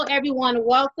everyone.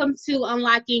 Welcome to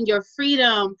Unlocking Your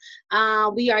Freedom.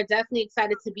 We are definitely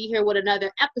excited to be here with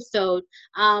another episode.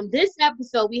 This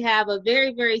episode, we have a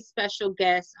very, very special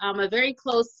guest, a very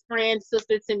close friend,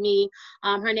 sister to me.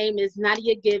 Her name is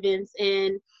Nydia Givens,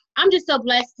 and I'm just so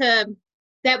blessed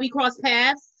that we cross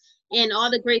paths and all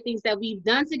the great things that we've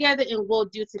done together and will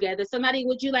do together. So, Nydia,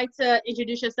 would you like to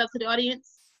introduce yourself to the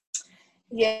audience?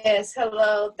 Yes,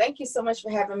 hello. Thank you so much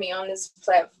for having me on this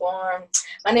platform.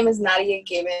 My name is Nydia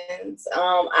Givens.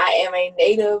 I am a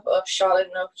native of Charlotte,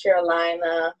 North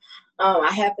Carolina.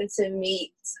 I happened to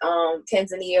meet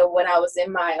Tanzania when I was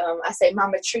in my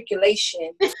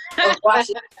matriculation of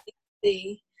Washington,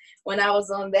 D.C., when I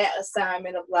was on that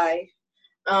assignment of life.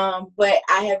 But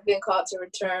I have been called to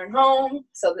return home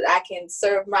so that I can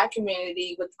serve my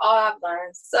community with all I've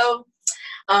learned. So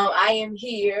I am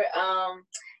here.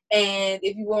 And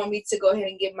if you want me to go ahead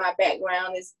and give my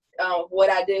background is what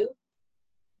I do.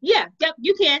 Yeah, yep,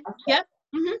 you can. Okay. Yep.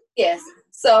 Mm-hmm. Yes.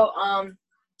 So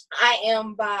I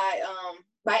am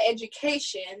by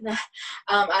education,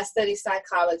 I study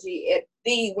psychology at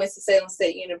the Winston-Salem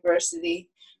State University,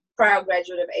 proud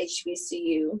graduate of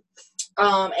HBCU.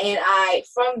 And I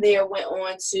from there went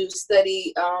on to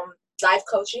study life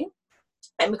coaching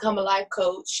and become a life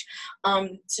coach,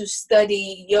 to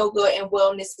study yoga and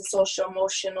wellness and social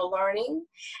emotional learning.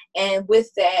 And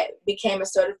with that, became a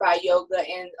certified yoga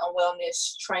and a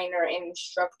wellness trainer and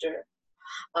instructor.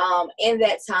 In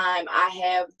that time, I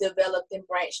have developed and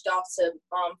branched off to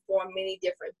form many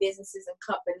different businesses and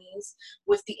companies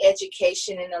with the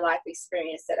education and the life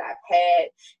experience that I've had,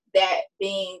 that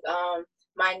being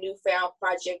my newfound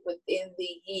project within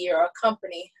the year, or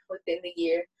company within the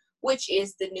year, which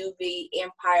is the New V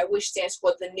Empire, which stands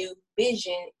for the New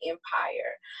Vision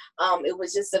Empire. It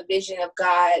was just a vision of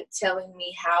God telling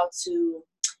me how to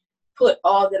put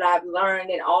all that I've learned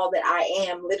and all that I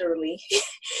am literally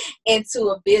into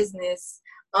a business,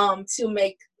 to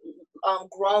make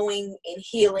growing and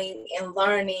healing and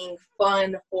learning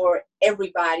fun for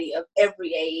everybody of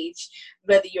every age,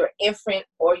 whether you're infant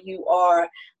or you are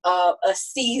a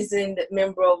seasoned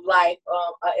member of life,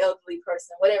 an elderly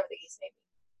person, whatever the case may be.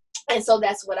 And so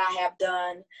that's what I have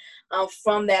done.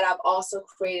 From that, I've also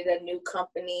created a new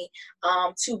company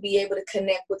to be able to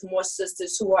connect with more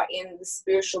sisters who are in the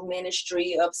spiritual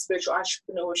ministry of spiritual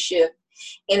entrepreneurship,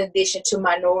 in addition to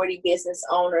minority business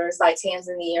owners like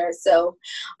Tanzania herself,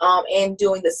 and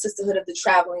doing the Sisterhood of the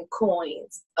Traveling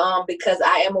Coins, because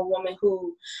I am a woman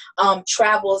who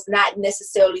travels not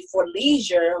necessarily for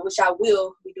leisure, which I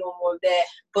will be doing more of that,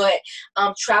 but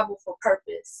travel for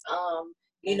purpose.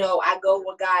 You know, I go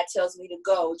where God tells me to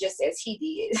go, just as He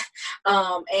did.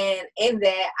 And in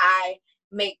that, I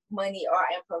make money or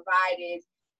am provided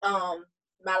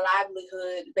my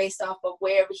livelihood based off of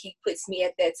wherever He puts me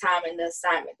at that time and the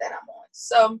assignment that I'm on.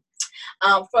 So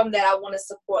from that, I want to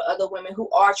support other women who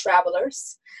are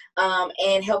travelers,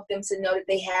 and help them to know that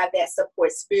they have that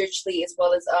support spiritually, as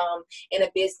well as in a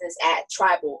business at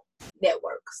Tribal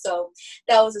Network. So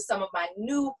those are some of my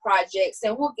new projects,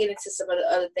 and we'll get into some of the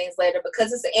other things later,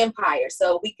 because it's an empire,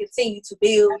 so we continue to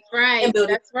build. That's right. And build.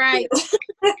 That's right.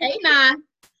 Hey, nah,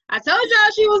 I told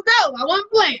y'all she was dope. I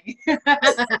wasn't playing.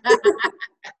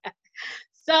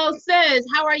 So, sis,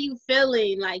 how are you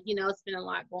feeling? Like, you know, it's been a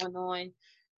lot going on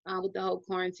with the whole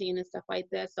quarantine and stuff like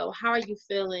that. So how are you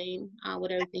feeling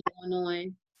with everything going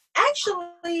on?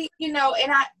 Actually, you know,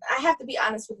 and I have to be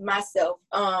honest with myself.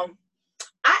 I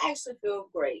actually feel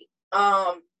great.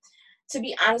 To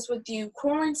be honest with you,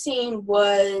 quarantine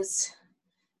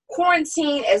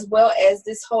as well as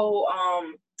this whole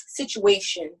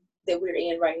situation that we're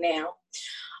in right now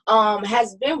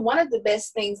has been one of the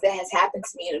best things that has happened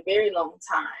to me in a very long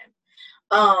time.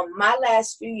 My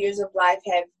last few years of life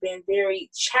have been very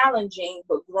challenging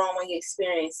but growing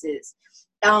experiences.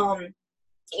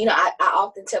 You know, I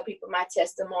often tell people my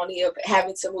testimony of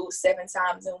having to move 7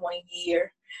 times in 1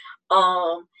 year.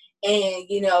 And,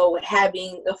 you know,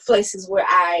 having places where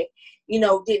I, you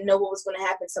know, didn't know what was going to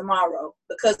happen tomorrow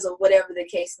because of whatever the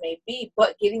case may be,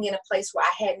 but getting in a place where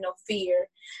I had no fear.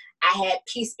 I had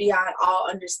peace beyond all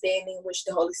understanding, which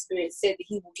the Holy Spirit said that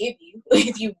He will give you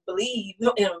if you believe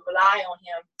and rely on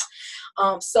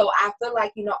Him. So I feel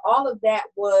like, you know, all of that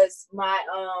was my,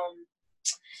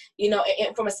 you know,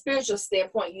 and from a spiritual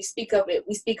standpoint, we speak of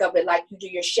it like you do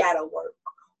your shadow work,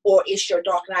 or it's your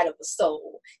dark night of the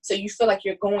soul. So you feel like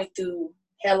you're going through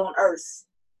hell on earth,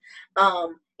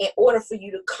 in order for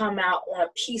you to come out on a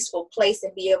peaceful place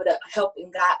and be able to help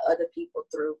and guide other people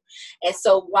through. And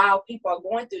so while people are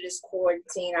going through this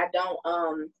quarantine, I don't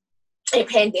a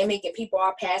pandemic and people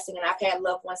are passing, and I've had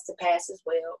loved ones to pass as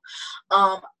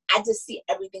well. I just see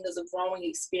everything as a growing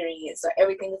experience, or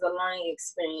everything as a learning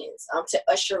experience, to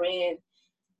usher in,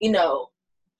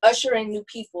 usher in new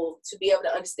people to be able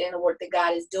to understand the work that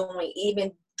God is doing,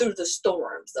 even through the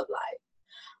storms of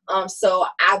life. So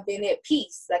I've been at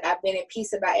peace. Like, I've been at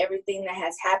peace about everything that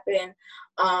has happened.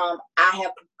 I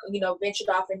have, ventured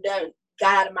off and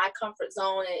got out of my comfort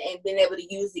zone, and been able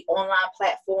to use the online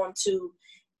platform to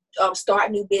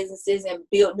start new businesses and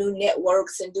build new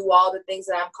networks and do all the things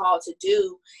that I'm called to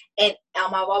do. And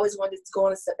I've always wanted to go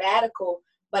on a sabbatical,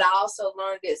 but I also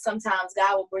learned that sometimes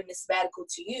God will bring the sabbatical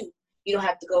to you. You don't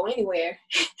have to go anywhere.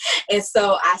 And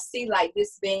so I see like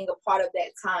this being a part of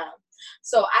that time.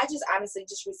 So I just honestly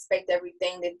just respect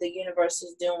everything that the universe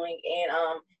is doing,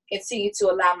 and continue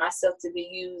to allow myself to be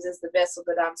used as the vessel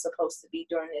that I'm supposed to be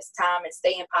during this time, and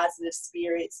stay in positive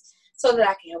spirits so that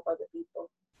I can help other people.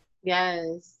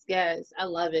 Yes, yes. I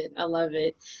love it. I love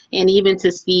it. And even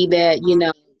to see that,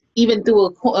 even through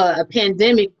a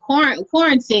pandemic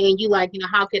quarantine, you like,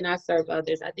 how can I serve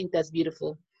others? I think that's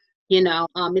beautiful.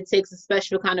 It takes a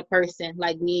special kind of person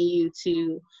like me and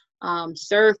you to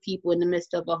serve people in the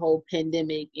midst of a whole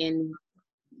pandemic, and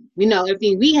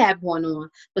everything we have going on,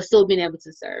 but still being able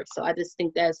to serve. So I just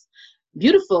think that's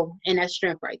beautiful, and that's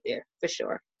strength right there for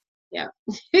sure. Yeah.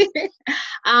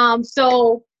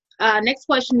 So next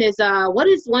question is, what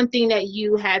is one thing that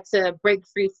you had to break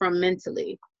free from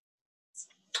mentally?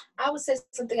 I would say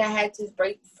something I had to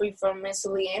break free from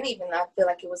mentally, and even I feel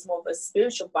like it was more of a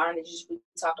spiritual bondage, as we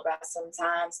talk about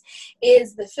sometimes,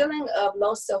 is the feeling of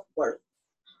low self-worth.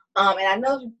 And I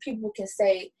know people can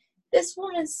say, this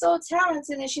woman's so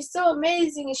talented and she's so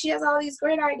amazing and she has all these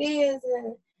great ideas,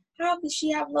 and how could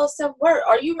she have low self-worth?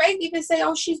 Or you may even say,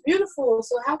 oh, she's beautiful,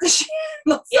 so how could she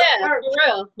have low self-worth? For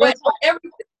real. But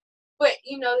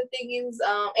the thing is,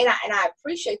 and I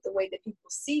appreciate the way that people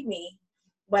see me,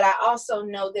 but I also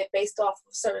know that based off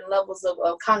of certain levels of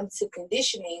cognitive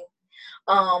conditioning,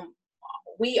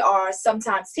 we are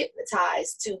sometimes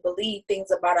hypnotized to believe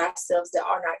things about ourselves that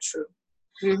are not true.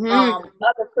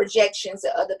 Other projections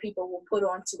that other people will put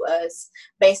onto us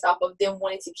based off of them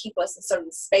wanting to keep us in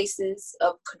certain spaces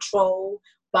of control,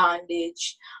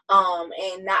 bondage,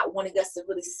 and not wanting us to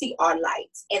really see our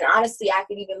light. And honestly, I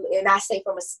say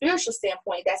from a spiritual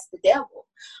standpoint, that's the devil.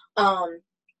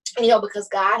 Because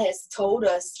God has told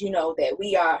us,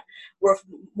 that we're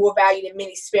more valued than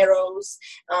many sparrows.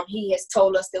 He has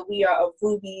told us that we are of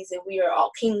rubies, and we are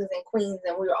all kings and queens,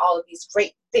 and we are all of these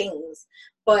great things.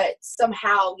 But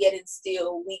somehow, yet and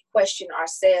still, we question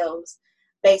ourselves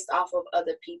based off of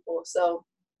other people. So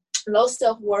low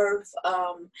self-worth,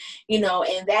 and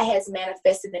that has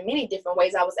manifested in many different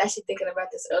ways. I was actually thinking about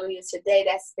this earlier today.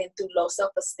 That's been through low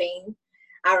self-esteem.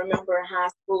 I remember in high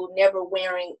school I never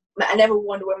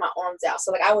wanted to wear my arms out.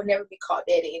 So like I would never be caught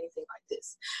dead at anything like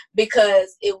this,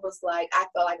 because it was like I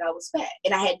felt like I was fat,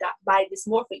 and I had body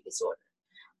dysmorphic disorder.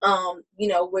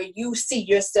 Where you see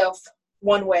yourself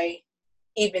one way,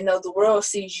 even though the world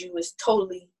sees you as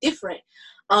totally different.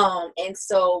 And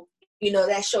so,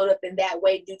 that showed up in that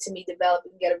way due to me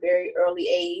developing at a very early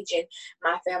age, and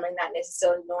my family not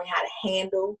necessarily knowing how to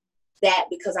handle that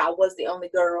because I was the only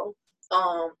girl.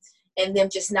 And them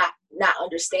just not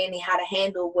understanding how to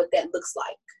handle what that looks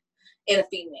like in a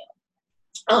female.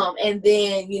 And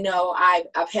then,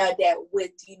 I've had that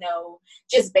with,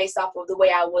 just based off of the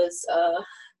way I was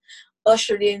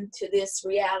ushered into this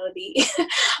reality.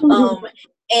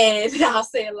 And I'll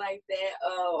say it like that,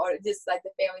 or just like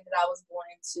the family that I was born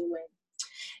into,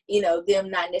 and, them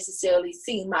not necessarily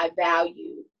seeing my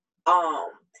value,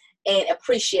 and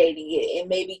appreciating it, and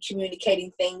maybe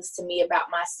communicating things to me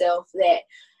about myself that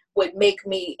would make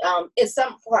me, in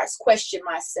some parts, question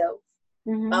myself.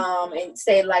 And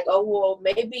say like, oh, well,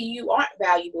 maybe you aren't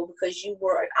valuable because you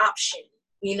were an option.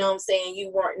 You know what I'm saying? You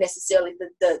weren't necessarily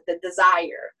the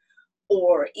desire.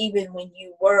 Or even when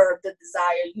you were the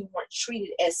desire, you weren't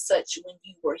treated as such when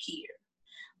you were here.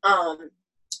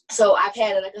 So I've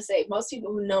had it, like I say, most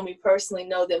people who know me personally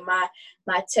know that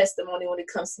my testimony when it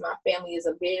comes to my family is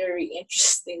a very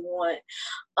interesting one.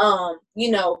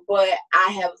 But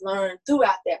I have learned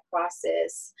throughout that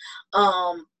process,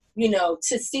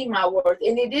 to see my worth.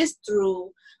 And it is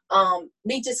through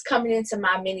me just coming into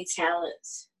my many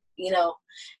talents,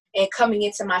 and coming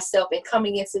into myself, and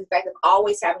coming into the fact of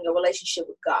always having a relationship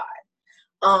with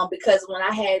God. Because when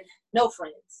I had no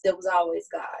friends, there was always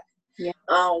God. Yeah.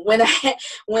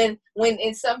 When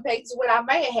in some cases when I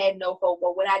may have had no hope,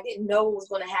 or when I didn't know what was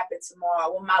going to happen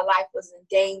tomorrow, when my life was in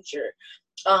danger,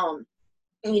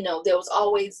 there was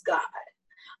always God.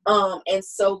 And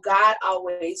so God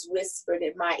always whispered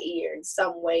in my ear in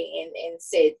some way and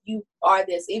said, you are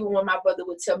this. Even when my brother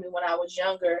would tell me when I was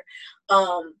younger,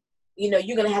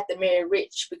 you're going to have to marry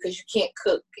rich because you can't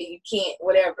cook and you can't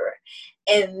whatever.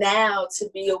 And now to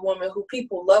be a woman who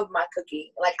people love my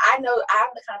cooking. Like, I know I'm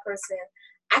the kind of person,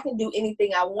 I can do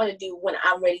anything I want to do when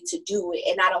I'm ready to do it.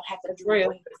 And I don't have to do it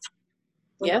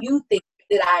when you think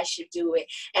that I should do it.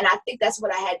 And I think that's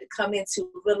what I had to come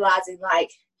into, realizing, like,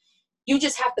 you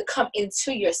just have to come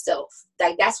into yourself.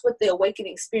 Like, that's what the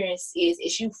awakening experience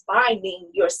is you finding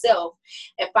yourself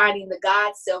and finding the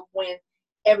God self when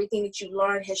everything that you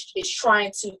learn is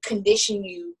trying to condition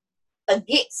you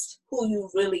against who you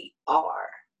really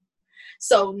are.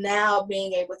 So now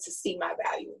being able to see my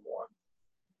value more.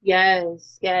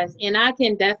 Yes. And I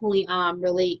can definitely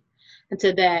relate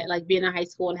to that, like being in high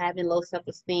school and having low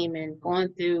self-esteem and going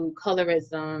through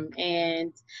colorism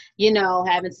and,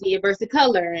 having to get burst of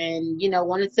color and,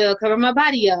 wanted to cover my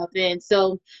body up. And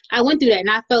so I went through that, and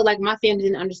I felt like my family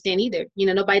didn't understand either.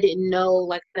 Nobody didn't know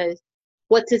like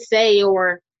what to say,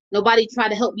 or nobody tried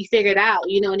to help me figure it out,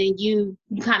 and then you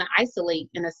kind of isolate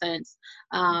in a sense,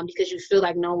 because you feel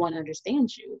like no one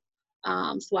understands you.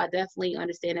 So I definitely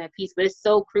understand that piece, but it's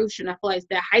so crucial. And I feel like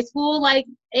that high school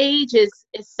age is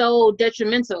so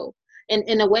detrimental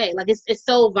in a way. Like it's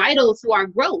so vital to our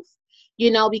growth,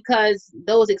 because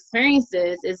those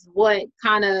experiences is what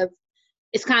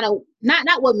it's kind of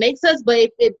not what makes us, but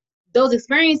if those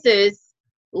experiences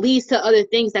leads to other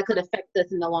things that could affect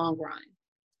us in the long run.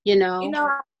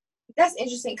 That's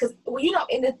interesting because,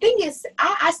 and the thing is,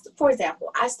 I for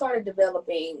example, I started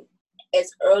developing as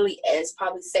early as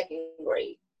probably second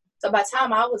grade. So by the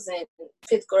time I was in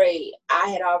fifth grade, I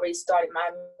had already started my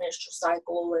menstrual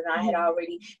cycle, and I had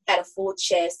already had a full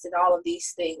chest and all of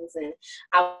these things, and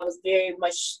I was very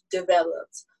much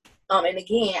developed. And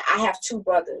again, I have two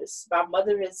brothers. My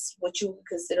mother is what you would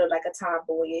consider like a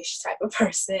tomboyish type of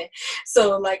person.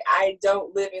 So like, I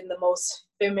don't live in the most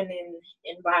feminine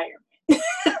environment.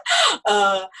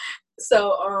 But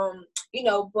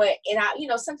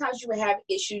sometimes you would have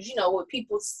issues, with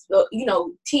people,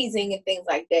 teasing and things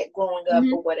like that growing up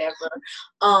or whatever.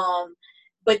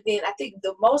 But then I think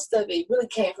the most of it really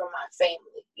came from my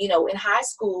family. In high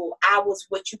school, I was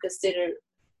what you consider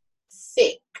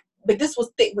thick, but this was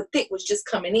thick, but thick was just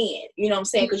coming in, you know what I'm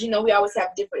saying? Because, we always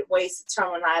have different ways to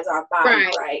terminize our body,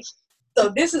 right? So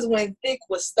this is when thick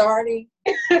was starting.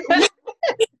 and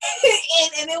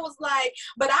it was like,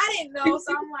 but I didn't know, so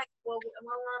I'm like, well,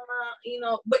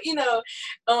 but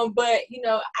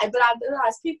I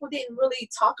realized people didn't really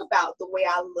talk about the way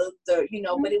I looked, or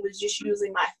but it was just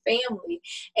usually my family.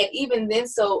 And even then,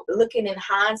 so looking in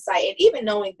hindsight, and even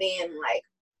knowing then, like,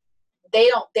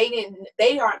 they aren't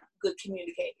good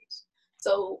communicators.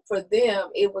 So for them,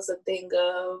 it was a thing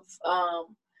of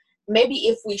maybe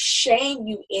if we shame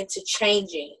you into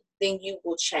changing, then you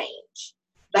will change.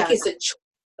 Like, it's a choice.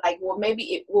 Like, well, maybe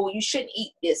you shouldn't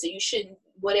eat this, or you shouldn't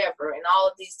whatever, and all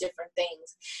of these different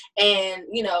things. And,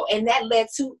 and that led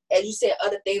to, as you said,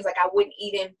 other things, like I wouldn't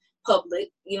eat in public,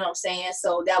 you know what I'm saying?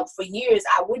 So that for years,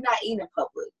 I would not eat in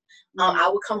public. I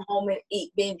would come home and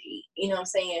eat, binge eat, you know what I'm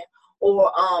saying?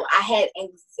 Or I had,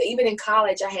 even in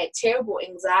college, I had terrible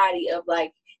anxiety of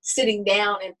like sitting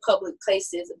down in public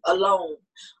places alone,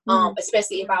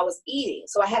 especially if I was eating.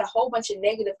 So I had a whole bunch of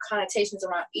negative connotations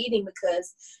around eating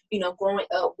because, growing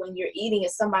up, when you're eating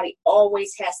and somebody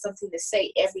always has something to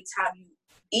say every time you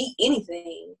eat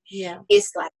anything,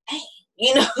 it's like,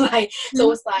 dang, like,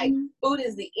 so it's like food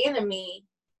is the enemy,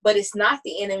 but it's not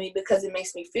the enemy because it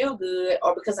makes me feel good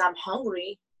or because I'm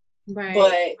hungry. Right.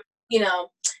 But,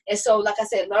 and so, like I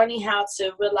said, learning how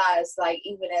to realize, like,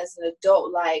 even as an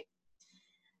adult, like,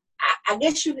 I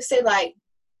guess you could say, like,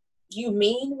 you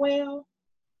mean well,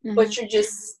 but you're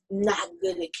just not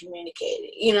good at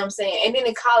communicating. You know what I'm saying? And then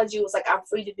in college, it was like, I'm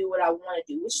free to do what I want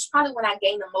to do, which is probably when I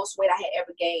gained the most weight I had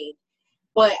ever gained.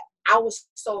 But I was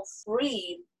so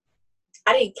free,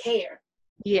 I didn't care.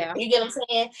 Yeah. You get what I'm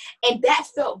saying? And that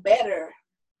felt better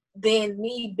than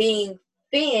me being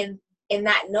thin and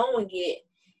not knowing it.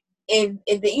 And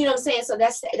you know what I'm saying? So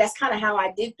that's kind of how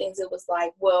I did things. It was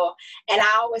like, well, and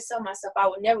I always tell myself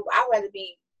I'd rather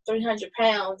be 300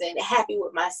 pounds and happy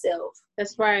with myself.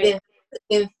 That's right.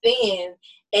 Than thin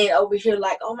and over here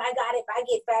like, oh my God, if I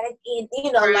get fat again,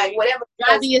 like whatever.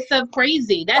 Driving yourself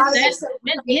crazy.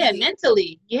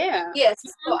 Mentally. Yeah. Yes.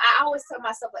 So I always tell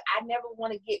myself, like, I never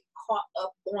want to get caught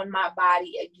up on my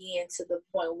body again to the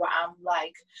point where I'm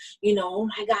like, oh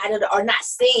my God, or not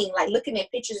seeing, like looking at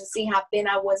pictures and seeing how thin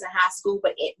I was in high school,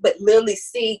 but literally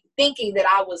thinking that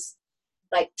I was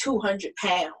like 200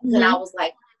 pounds. And I was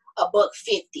like,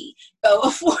 $150, so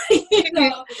 40, you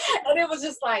know, and it was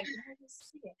just like,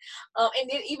 and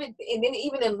then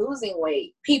even in losing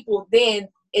weight, people then,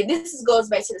 and goes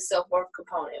back to the self-worth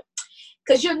component,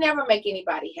 because you'll never make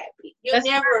anybody happy. You'll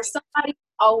never, somebody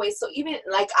always, so even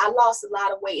like I lost a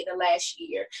lot of weight in the last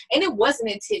year, and it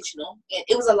wasn't intentional, and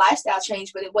it was a lifestyle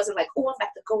change, but it wasn't like, oh, I'm about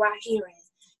to go out here and,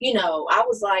 you know, I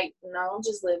was like, no, I'm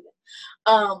just living.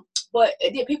 But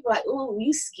then people are like, oh,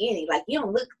 you skinny, like you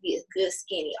don't look good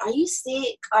skinny. Are you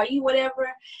sick? Are you whatever?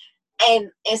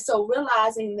 And so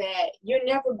realizing that you're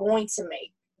never going to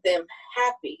make them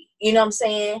happy, you know what I'm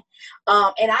saying?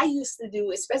 And I used to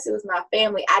do, especially with my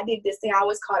family, I did this thing, I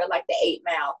always called it like the 8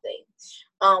 Mile thing,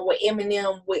 where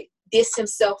Eminem would diss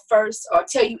himself first or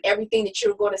tell you everything that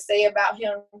you're going to say about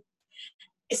him.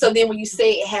 So then when you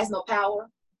say it has no power.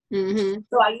 Mm-hmm.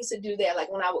 So I used to do that,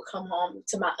 like when I would come home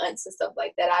to my aunts and stuff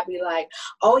like that, I'd be like,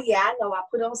 oh yeah, I know I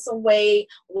put on some weight,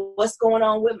 what's going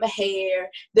on with my hair,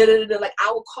 like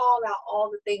I would call out all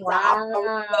the things. Wow. I would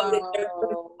know that they're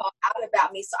going to call out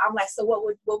about me. So I'm like, so what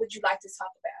would you like to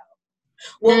talk about?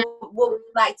 What would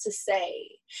you like to say?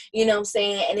 You know what I'm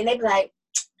saying? And then they'd be like,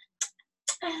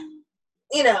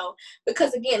 you know,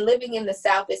 because again, living in the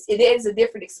South, it is a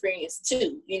different experience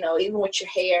too, you know, even with your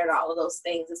hair and all of those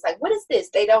things. It's like, what is this?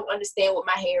 They don't understand what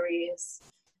my hair is.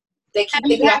 They keep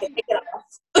thinking I can take it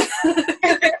off.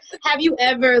 Have you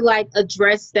ever like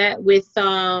addressed that with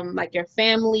like your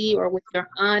family or with your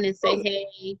aunt and say,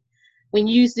 hey, when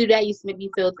you used to do that, you used to make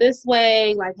me feel this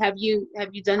way? Like, have you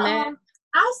done that?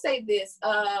 I'll say this.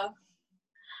 I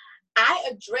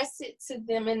address it to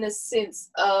them in the sense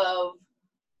of,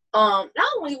 not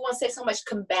only want to say so much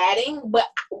combating, but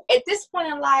at this point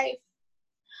in life,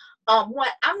 one,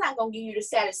 I'm not gonna give you the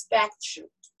satisfaction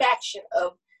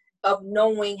of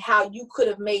knowing how you could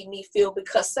have made me feel,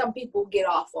 because some people get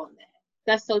off on that.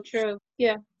 That's so true.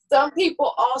 Yeah. Some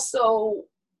people also,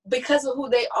 because of who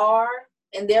they are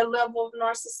and their level of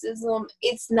narcissism,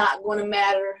 it's not going to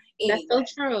matter anyway.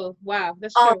 That's so true. Wow,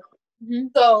 that's true. Mm-hmm.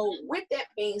 So with that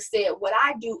being said, what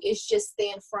I do is just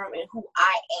stand firm in who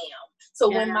I am. So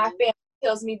when my family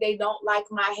tells me they don't like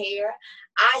my hair,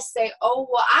 I say, oh,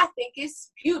 well, I think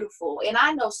it's beautiful. And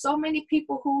I know so many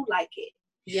people who like it.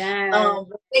 Yeah.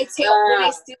 When they still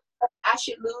I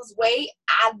should lose weight,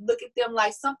 I look at them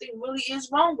like something really is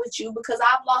wrong with you, because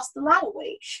I've lost a lot of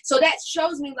weight. So that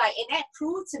shows me like, and that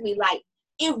proved to me like,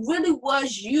 it really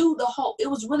was you it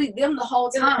was really them the whole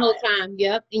time. The whole time,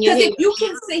 yep. Because if you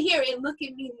can sit here and look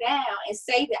at me now and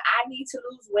say that I need to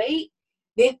lose weight,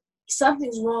 then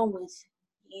something's wrong with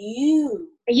you.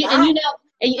 And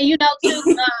you know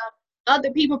too, other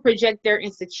people project their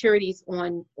insecurities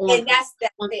on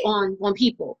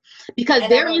people, because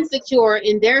they're insecure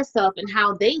in their self and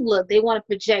how they look. They want to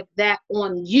project that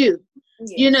on you.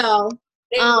 Yes. You know.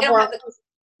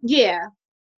 Yeah.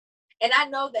 And I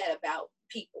know that about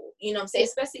people, you know what I'm saying?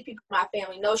 Especially people in my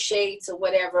family, no shades or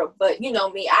whatever, but you know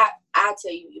me, I'll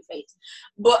tell you your face.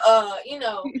 But you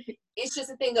know, it's just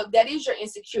a thing of, that is your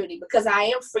insecurity, because I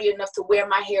am free enough to wear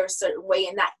my hair a certain way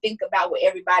and not think about what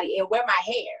everybody, and wear my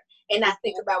hair and not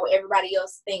think about what everybody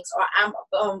else thinks, or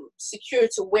I'm secure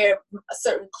to wear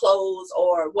certain clothes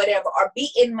or whatever, or be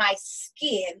in my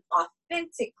skin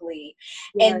authentically,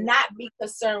 and not be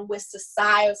concerned with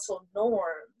societal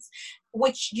norms,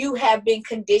 which you have been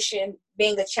conditioned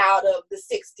being a child of the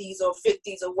 60s or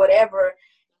 50s or whatever,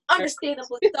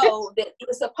 understandably so, that it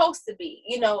was supposed to be,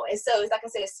 you know. And so it's like I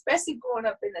said, especially growing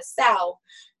up in the South,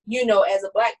 you know, as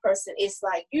a Black person, it's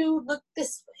like, you look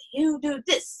this way, you do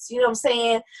this, you know what I'm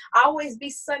saying? I always be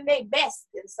Sunday best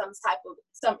in some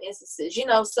instances, you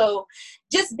know. So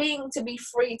just to be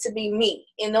free to be me,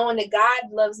 and knowing that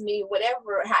God loves me,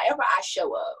 however I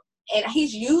show up, and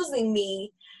he's using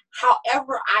me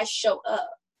however I show up.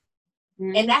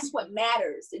 Mm-hmm. And that's what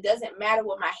matters. It doesn't matter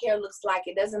what my hair looks like.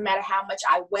 It doesn't matter how much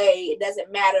I weigh. It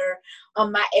doesn't matter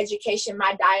my education,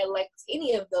 my dialect,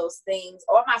 any of those things,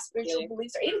 or my spiritual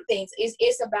beliefs or anything.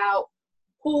 It's about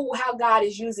how God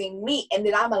is using me, and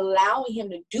that I'm allowing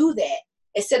him to do that,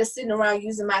 instead of sitting around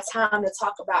using my time to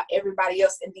talk about everybody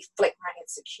else and deflect my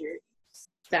insecurities.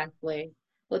 Exactly.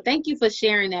 Well, thank you for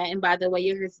sharing that. And by the way,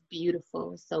 your hair is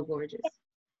beautiful. It's so gorgeous.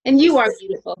 And you are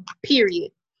beautiful,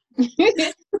 period.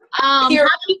 Period.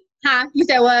 You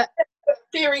said what?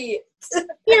 Period.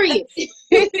 Period.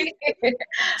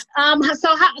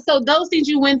 So those things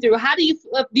you went through, do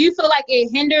you feel like it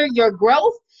hindered your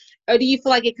growth, or do you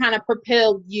feel like it kind of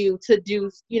propelled you to do,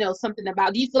 you know, something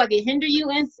about? Do you feel like it hindered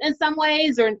you in some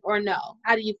ways, or no?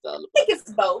 How do you feel? I think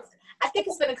it's both. I think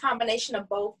it's been a combination of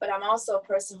both, but I'm also a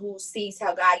person who sees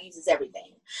how God uses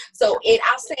everything. So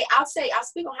I'll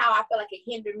speak on how I feel like it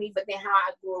hindered me, but then how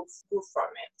I grew from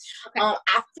it. Okay.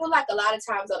 I feel like a lot of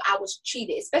times I was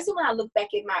cheated, especially when I look back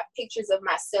at my pictures of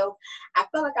myself. I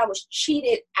feel like I was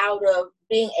cheated out of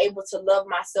being able to love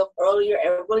myself earlier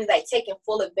and really like taking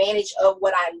full advantage of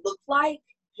what I look like.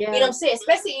 Yeah. You know what I'm saying?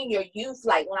 Especially in your youth.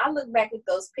 Like when I look back at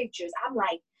those pictures, I'm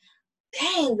like,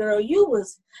 dang girl, you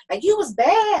was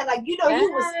bad. Like, you know, Yes.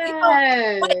 you was, you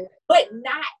know,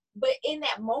 but in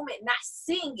that moment, not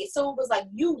seeing it. So it was like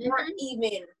you weren't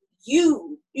even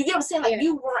you. You get what I'm saying? Like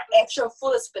you weren't at your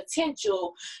fullest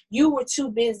potential. You were too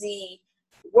busy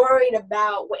worried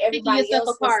about what everybody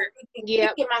else was thinking,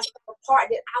 picking myself apart,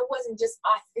 that I wasn't just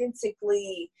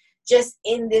authentically just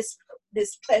in this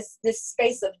place, this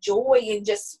space of joy and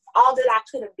just all that I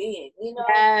could have been, you know?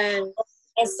 Yes.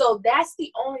 And so that's the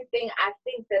only thing I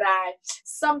think that I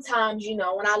sometimes, you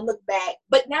know, when I look back,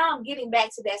 but now I'm getting back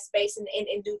to that space and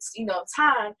due, you know,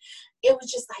 time, it was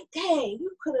just like, dang,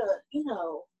 you could have, you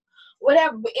know,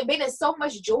 whatever, it been in so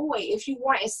much joy if you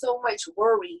weren't in so much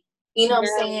worry, you know what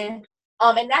I'm saying?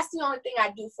 And that's the only thing I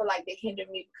do feel like that hindered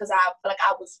me, because I feel like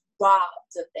I was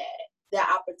robbed of that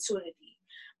opportunity.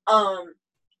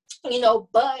 You know,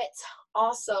 but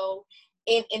also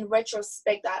in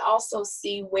retrospect, I also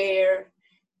see where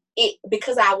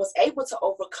because I was able to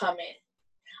overcome it,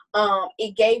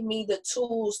 it gave me the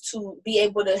tools to be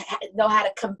able to know how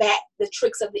to combat the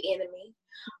tricks of the enemy,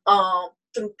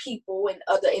 through people and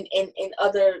other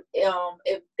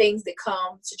things that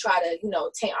come to try to, you know,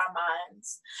 taint our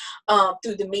minds,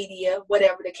 through the media,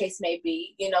 whatever the case may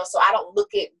be, you know. So I don't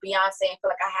look at Beyonce and feel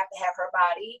like I have to have her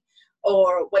body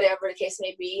or whatever the case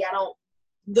may be. I don't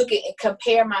look at and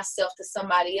compare myself to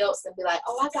somebody else and be like,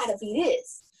 oh, I gotta be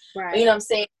this. Right. You know what I'm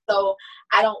saying? So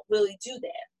I don't really do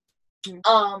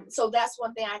that. So that's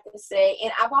one thing I can say.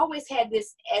 And I've always had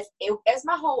this as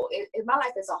my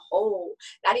life as a whole,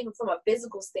 not even from a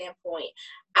physical standpoint.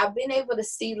 I've been able to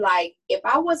see, like, if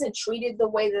I wasn't treated the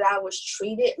way that I was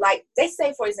treated, like they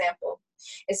say, for example,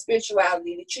 in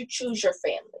spirituality, that you choose your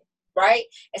family, right?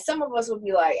 And some of us would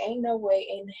be like, ain't no way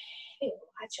in hell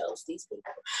I chose these people.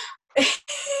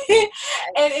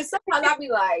 and sometimes I'll be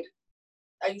like,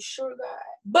 are you sure, God?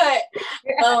 But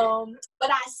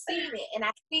I seen it, and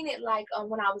I seen it like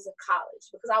when I was in college,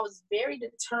 because I was very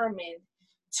determined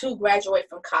to graduate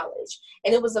from college,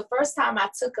 and it was the first time I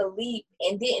took a leap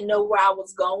and didn't know where I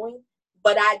was going,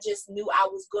 but I just knew I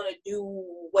was gonna do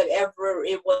whatever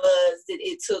it was that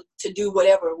it took to do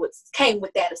whatever came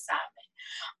with that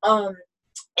assignment.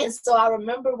 And so I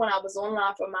remember when I was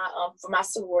online for my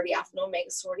sorority, Alpha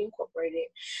Omega Sorority Incorporated.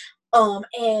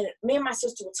 And me and my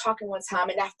sister were talking one time,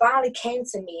 and that finally came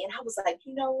to me, and I was like,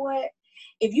 you know what?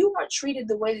 If you weren't treated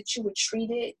the way that you were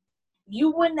treated,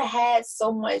 you wouldn't have had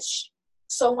so much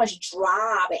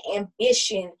drive and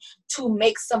ambition to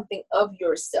make something of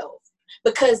yourself,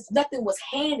 because nothing was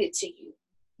handed to you.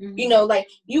 Mm-hmm. You know, like,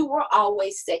 you were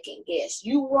always second guessed.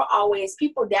 You were always,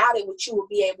 people doubted what you would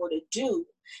be able to do.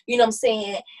 You know what I'm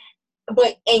saying?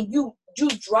 And you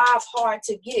drive hard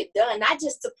to get it done, not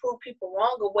just to prove people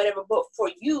wrong or whatever, but for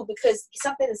you, because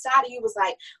something inside of you was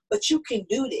like, but you can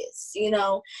do this, you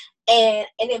know? And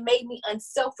it made me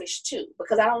unselfish too,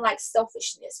 because I don't like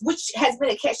selfishness, which has been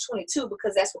a catch-22,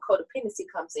 because that's where codependency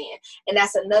comes in. And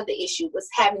that's another issue, was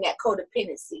having that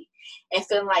codependency and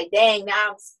feeling like, dang,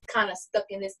 now I'm kind of stuck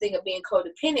in this thing of being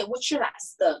codependent, which you're not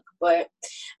stuck, but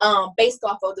based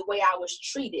off of the way I was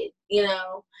treated, you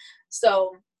know?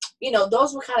 So, you know,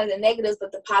 those were kind of the negatives,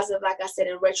 but the positive, like I said,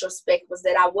 in retrospect, was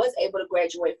that I was able to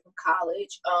graduate from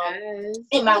college.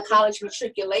 In my college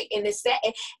matriculate, and it's sad,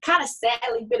 and kind of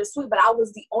sadly bittersweet, but I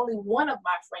was the only one of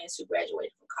my friends who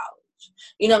graduated from college.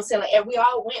 You know what I'm saying? Like, and we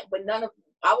all went, but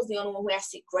I was the only one who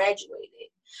actually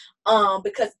graduated,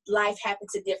 because life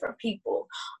happened to different people.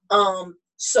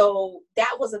 So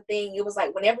that was a thing. It was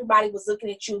like when everybody was looking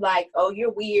at you like, oh,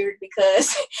 you're weird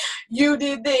because you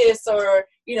did this, or,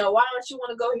 you know, why don't you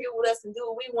want to go here with us and do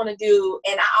what we want to do?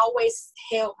 And I always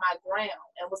held my ground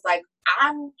and was like,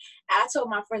 I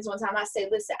told my friends one time, I said,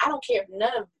 listen, I don't care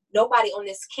if nobody on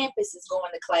this campus is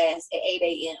going to class at 8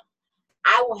 a.m.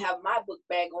 I will have my book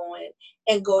bag on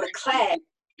and go to class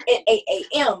at 8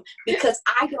 a.m. because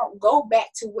I don't go back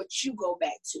to what you go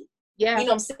back to. Yeah. You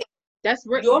know what I'm saying? That's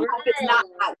your life is not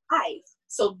my life.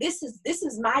 So this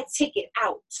is my ticket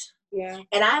out. Yeah.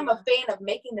 And I'm a fan of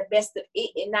making the best of it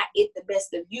and not it the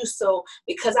best of you. So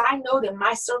because I know that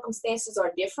my circumstances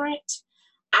are different,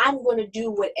 I'm going to do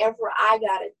whatever I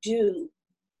got to do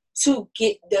to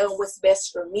get done what's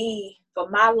best for me, for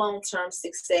my long-term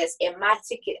success, and my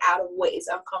ticket out of what is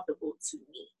uncomfortable to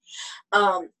me.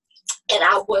 And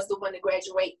I was the one to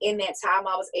graduate in that time.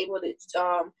 I was able to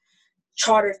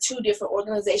chartered 2 different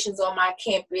organizations on my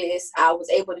campus. I was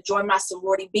able to join my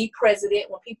sorority, be president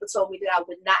when people told me that I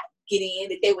would not get in,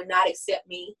 that they would not accept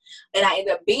me. And I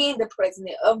ended up being the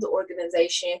president of the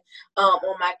organization on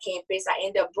my campus. I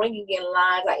ended up bringing in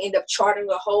lines. I ended up chartering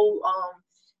a whole,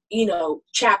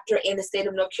 chapter in the state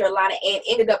of North Carolina, and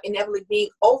ended up inevitably being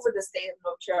over the state of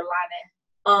North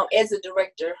Carolina as a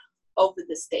director over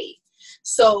the state.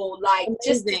 So like,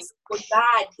 Amazing. just what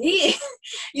God did,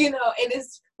 and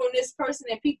it's from this person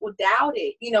that people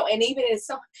doubted, and even in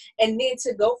some, and then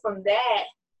to go from that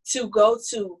to go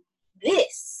to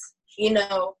this, and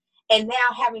now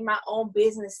having my own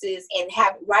businesses and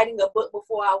writing a book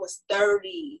before I was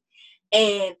 30,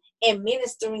 and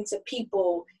ministering to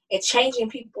people and changing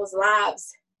people's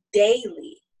lives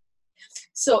daily.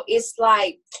 So it's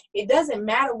like, it doesn't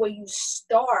matter where you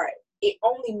start. It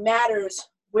only matters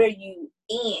where you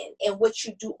end and what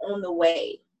you do on the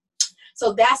way.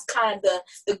 So that's kind of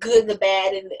the good, the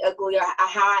bad, and the ugly, or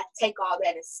how I take all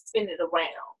that and spin it around.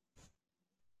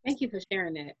 Thank you for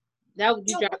sharing that.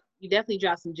 You definitely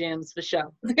dropped some gems for sure.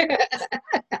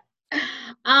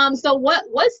 So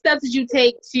what steps did you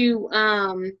take to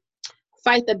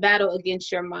fight the battle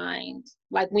against your mind?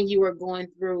 Like when you were going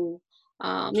through,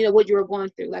 what you were going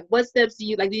through. Like what steps do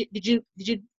you like? Did you?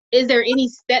 Is there any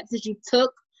steps that you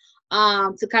took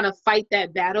to kind of fight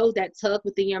that battle, that tug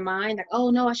within your mind? Like,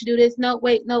 oh no, I should do this. No,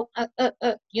 wait, no, you know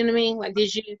what I mean? Like,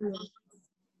 did you?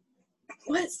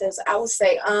 What steps? I would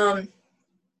say,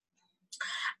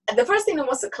 the first thing that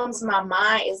wants to come to my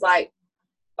mind is like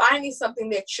finding something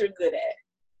that you're good at.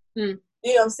 You know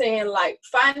what I'm saying? Like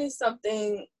finding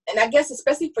something, and I guess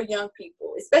especially for young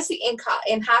people, especially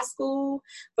in high school,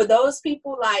 for those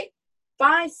people, like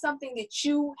find something that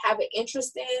you have an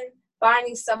interest in,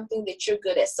 finding something that you're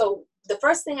good at. So the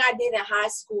first thing I did in high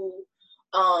school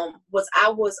was I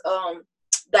was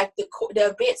like the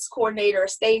events coordinator,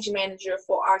 stage manager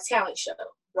for our talent show,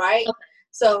 right? Okay.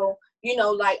 So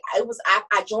like I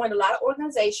joined a lot of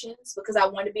organizations because I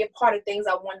wanted to be a part of things.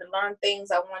 I wanted to learn things.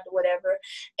 I wanted to whatever.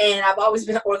 And I've always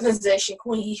been an organization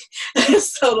queen.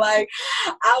 So like,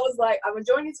 I was like, I'm going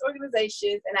to join these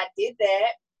organizations. And I did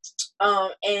that.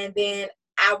 And then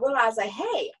I realized like,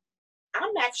 hey,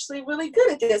 I'm actually really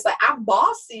good at this. Like I'm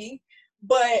bossy,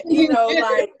 but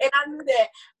like, and I knew that,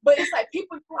 but it's like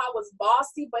people knew I was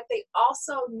bossy, but they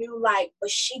also knew like,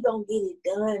 but she gonna get it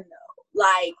done though.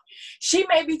 Like she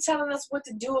may be telling us what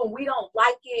to do and we don't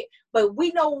like it, but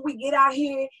we know when we get out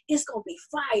here, it's gonna be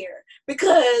fire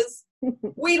because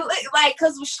we like,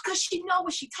 cause she know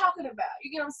what she's talking about.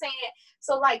 You get what I'm saying?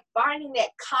 So like finding that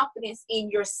confidence in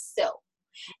yourself.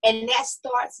 And that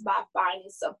starts by finding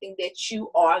something that you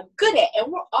are good at.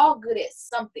 And we're all good at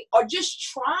something, or just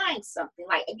trying something.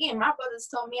 Like, again, my brothers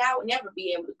told me I would never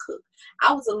be able to cook.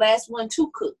 I was the last one to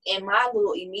cook in my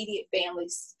little immediate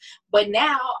families. But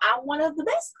now I'm one of the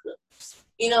best cooks.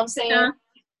 You know what I'm saying?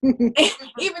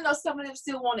 Even though some of them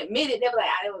still won't admit it, they're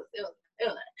like, I don't.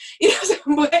 You know what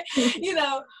I'm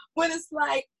saying? But it's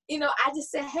like, I just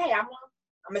said, hey, I'm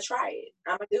going to try it.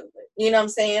 I'm going to do it. You know what I'm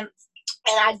saying?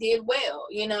 And I did well,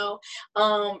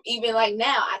 even like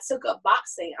now I took up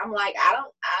boxing. I'm like, I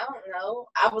don't know.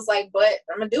 I was like, but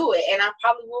I'm going to do it. And I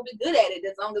probably will be good at it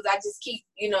as long as I just keep,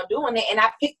 doing it. And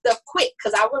I picked up quick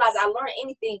because I realized I learn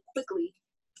anything quickly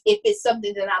if it's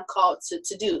something that I'm called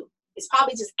to do. It's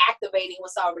probably just activating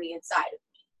what's already inside of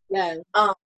me. Yeah.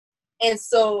 And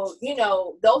so,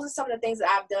 those are some of the things that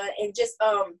I've done, and just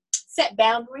set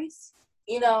boundaries,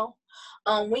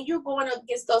 when you're going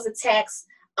against those attacks.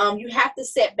 You have to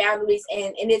set boundaries,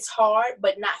 and it's hard,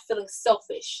 but not feeling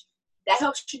selfish. That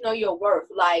helps you know your worth.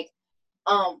 Like,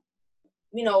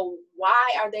 why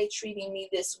are they treating me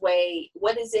this way?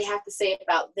 What does it have to say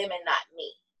about them and not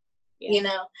me?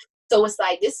 Yeah. So it's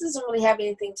like, this doesn't really have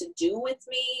anything to do with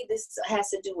me. This has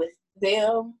to do with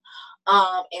them.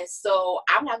 And so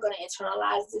I'm not going to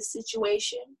internalize this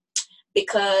situation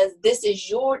because this is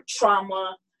your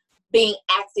trauma being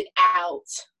acted out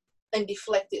and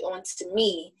deflected onto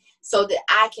me so that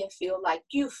I can feel like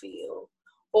you feel,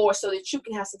 or so that you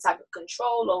can have some type of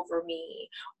control over me,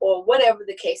 or whatever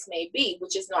the case may be,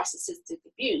 which is narcissistic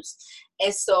abuse.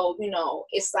 And so,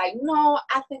 it's like, no,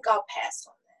 I think I'll pass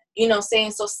on that. You know what I'm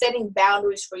saying? So setting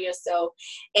boundaries for yourself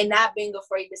and not being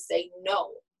afraid to say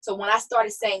no. So when I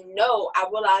started saying no, I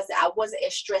realized that I wasn't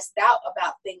as stressed out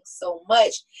about things so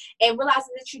much, and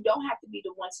realizing that you don't have to be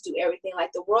the one to do everything.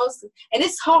 Like the world's, and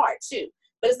it's hard too,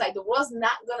 but it's like the world's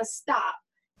not going to stop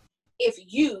if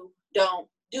you don't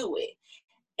do it.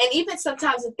 And even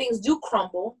sometimes if things do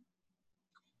crumble,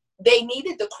 they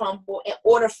needed to crumble in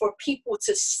order for people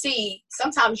to see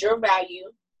sometimes your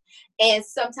value and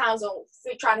sometimes on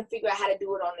trying to figure out how to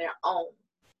do it on their own,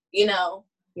 you know.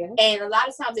 Yeah. And a lot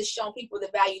of times it's shown people the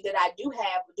value that I do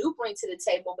bring to the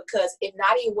table, because if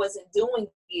Nydia wasn't doing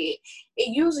it,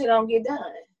 it usually don't get done.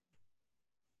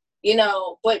 You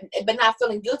know, but not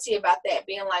feeling guilty about that,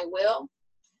 being like, well,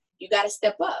 you got to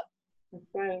step up. That's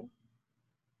right.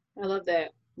 I love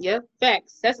that. Yep,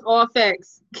 facts. That's all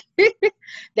facts.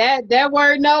 that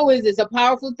word no is a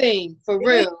powerful thing, for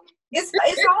real. It's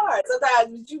hard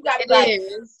sometimes. You got to It like,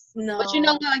 is. no. But you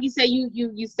know what? Like you say,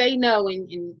 you say no, and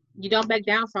you don't back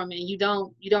down from it, and you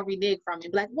don't renege from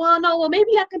it. Be like, well, no, well,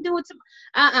 maybe I can do it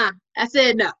tomorrow. I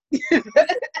said no.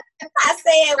 I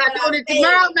said not doing it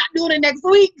tomorrow. Not doing it next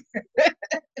week.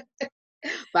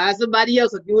 Find somebody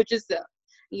else or do it yourself.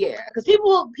 Yeah, because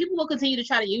people will continue to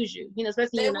try to use you. You know,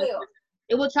 especially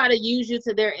it will try to use you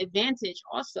to their advantage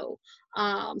also.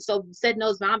 So setting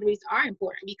those boundaries are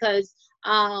important, because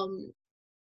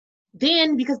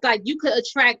because like you could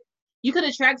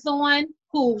attract someone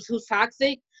who's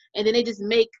toxic, and then and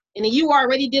then you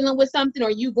already dealing with something,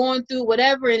 or you going through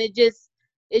whatever, and it just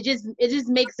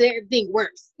makes everything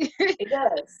worse. It does.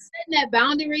 Setting that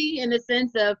boundary in the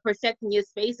sense of protecting your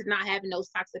space and not having those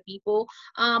toxic people.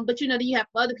 But you know, you have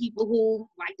other people who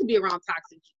like to be around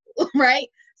toxic people, right?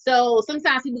 So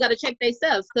sometimes people got to check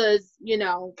themselves, because you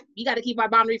know, you got to keep our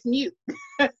boundary from you.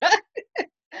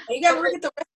 You got to look at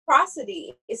the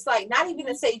reciprocity. It's like, not even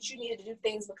to say that you need to do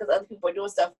things because other people are doing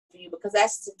stuff for you, because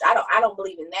I don't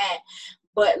believe in that.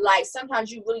 But like,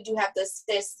 sometimes you really do have to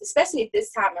assess, especially at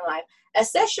this time in life,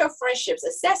 assess your friendships,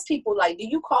 assess people. Like, do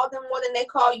you call them more than they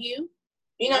call you?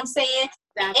 You know what I'm saying?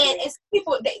 Exactly. And it's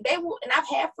people, they will, and I've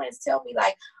had friends tell me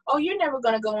like, oh, you're never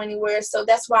going to go anywhere, so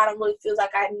that's why I don't really feel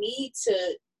like I need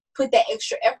to put that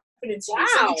extra effort into you.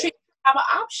 So you treat me as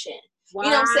an option. Wow. You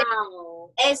know what I'm saying?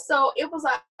 And so it was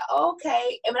like,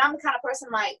 okay. And I'm the kind of person,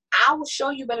 like, I will show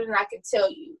you better than I can tell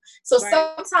you. So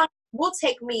sometimes it will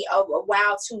take me a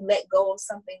while to let go of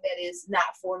something that is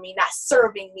not for me, not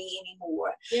serving me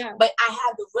anymore. Yeah. But I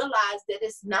have to realize that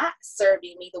it's not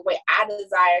serving me the way I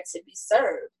desire to be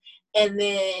served. And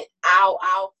then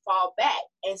I'll fall back.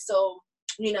 And so,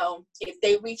 you know, if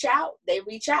they reach out, they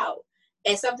reach out.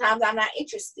 And sometimes I'm not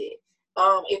interested.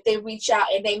 If they reach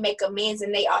out and they make amends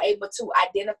and they are able to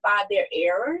identify their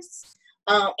errors,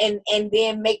 and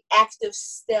then make active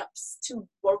steps to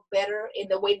work better in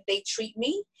the way that they treat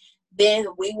me, then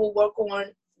we will work on,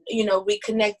 you know,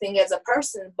 reconnecting as a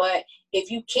person. But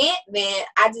if you can't, then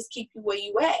I just keep you where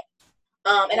you at.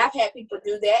 And I've had people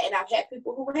do that, and I've had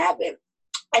people who haven't.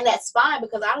 And that's fine,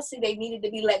 because honestly, they needed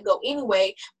to be let go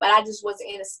anyway, but I just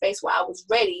wasn't in a space where I was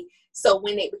ready. So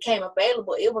when it became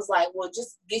available, it was like, well,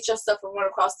 just get your stuff and run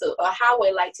across the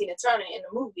highway like Tina Turner in the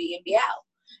movie and be out.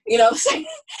 You know what I'm saying?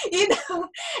 You know,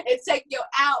 and take your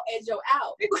out as your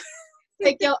out.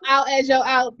 Take your out as your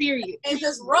out, period. And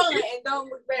just run and don't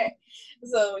look back.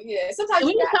 So yeah, sometimes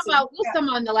we were talking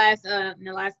about in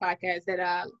the last podcast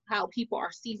that how people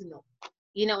are seasonal,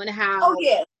 you know, and how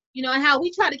you know, and how we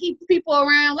try to keep people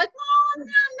around like, oh, I'm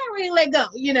not ready to let go,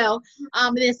 you know.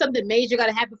 And then something major got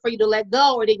to happen for you to let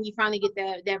go, or then you finally get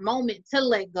that moment to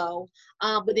let go.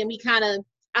 But then we kind of,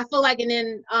 I feel like, and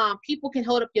then people can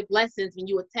hold up your blessings when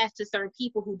you attach to certain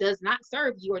people who does not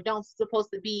serve you or don't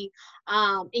supposed to be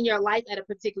in your life at a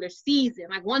particular season.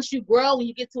 Like, once you grow and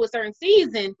you get to a certain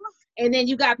season, and then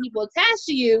you got people attached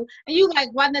to you, and you like,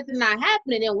 why nothing not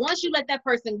happening? And once you let that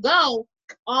person go,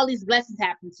 all these blessings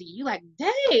happen to you. You're like,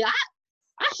 dang,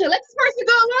 I should let this person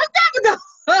go a long time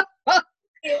ago.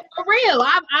 For real,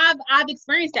 I've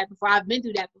experienced that before. I've been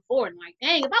through that before, and like,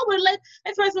 dang, if I would have let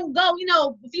that person go, you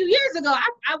know, a few years ago,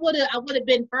 I would have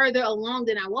been further along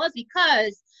than I was,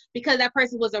 because that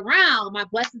person was around. My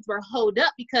blessings were held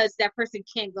up because that person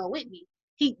can't go with me.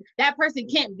 That person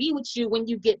can't be with you when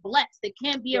you get blessed. They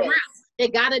can't be around. They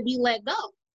gotta be let go.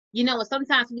 You know, and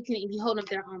sometimes we can be holding up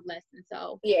their own blessings.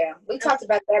 So yeah, we talked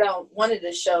about that on one of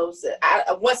the shows.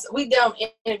 We done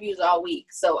interviews all week,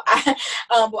 so but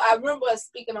I remember us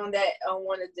speaking on that on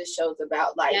one of the shows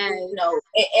about like, you know,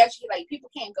 actually, like, people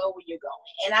can't go where you're going,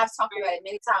 and I've talked about it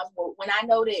many times. But when I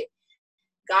know that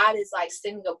God is like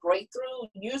sending a breakthrough,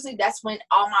 usually that's when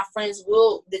all my friends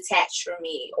will detach from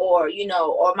me, or, you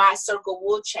know, or my circle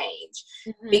will change,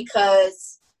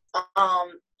 because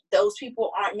those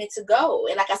people aren't meant to go.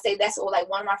 And like I say, that's what, like,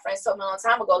 one of my friends told me a long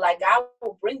time ago, like, God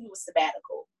will bring you a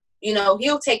sabbatical. You know,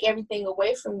 he'll take everything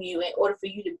away from you in order for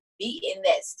you to be in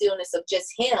that stillness of just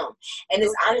him. And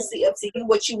it's honestly up to you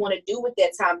what you want to do with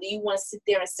that time. Do you want to sit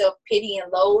there and self-pity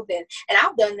and loathe? And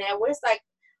I've done that, where it's like,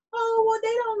 oh, well,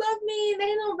 they don't love me and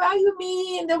they don't value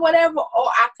me and then whatever. Or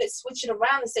I could switch it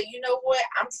around and say, you know what,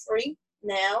 I'm free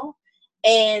now.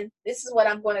 and this is what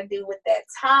I'm going to do with that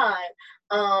time.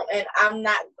 And I'm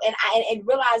not, and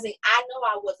realizing I know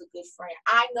I was a good friend.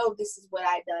 I know this is what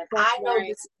I done. That's I know right.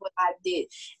 this is what I did.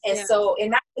 And Yeah. so,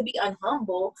 and not to be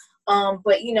unhumble,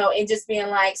 but you know, and just being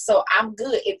like, so I'm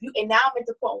good. If you, and now I'm at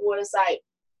the point where it's like,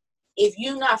 if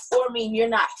you're not for me, you're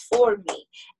not for me.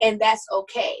 And that's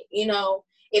okay. You know,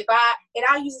 if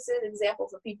I'll use this as an example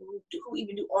for people who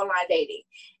even do online dating.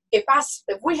 If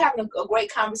we're having a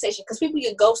great conversation, because people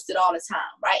get ghosted all the time,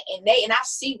 right? And I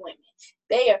see women,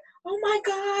 they are, oh my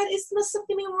God, must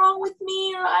something be wrong with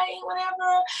me, or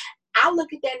whatever. I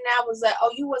look at that and I was like,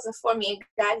 oh, you wasn't for me, and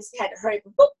God just had to hurry,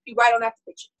 boop, you right on that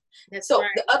picture. That's so right.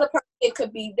 The other person, it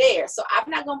could be there. So I'm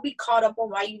not gonna be caught up on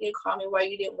why you didn't call me, why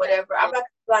you didn't whatever. I'm not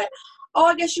like, oh,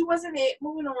 I guess you wasn't it.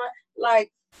 Moving on.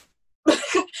 Like, why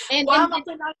am I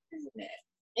not doing that?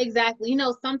 Exactly. You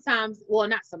know, sometimes, well,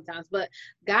 not sometimes, but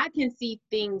God can see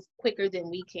things quicker than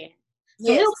we can.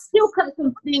 So Yes. he'll cut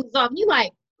some things off. You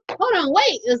like, hold on,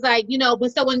 wait. It's like, you know,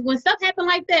 but so when stuff happen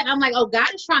like that, I'm like, oh, God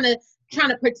is trying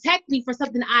to protect me for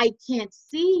something I can't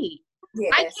see.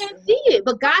 Yes. I can't see it,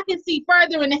 but God can see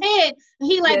further in ahead.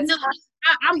 And he like, Yes. no,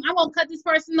 I'm gonna cut this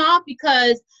person off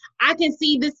because I can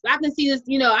see this. I can see this.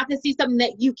 You know, I can see something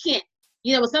that you can't.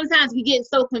 You know, but sometimes we get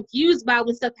so confused by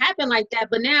when stuff happen like that.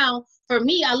 But now, for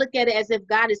me, I look at it as if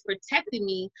God is protecting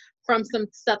me from some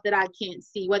stuff that I can't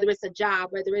see, whether it's a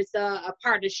job, whether it's a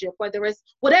partnership, whether it's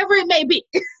whatever it may be.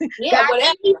 Yeah, God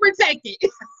keep me protected.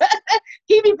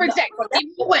 Keep me protected. Keep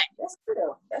me away. That's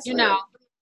real. That's you real.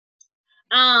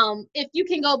 know, if you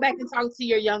can go back and talk to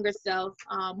your younger self,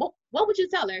 what would you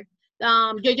tell her?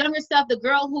 Your younger self, the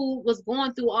girl who was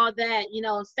going through all that, you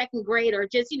know, second grade, or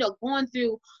just, you know, going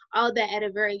through all that at a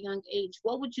very young age.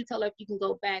 What would you tell her if you can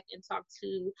go back and talk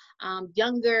to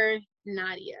younger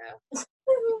Nydia?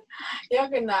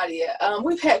 Younger Nydia.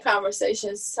 We've had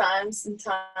conversations times and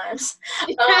times.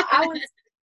 I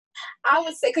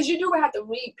would say, because you do have to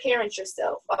reparent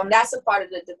yourself. That's a part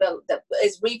of the development,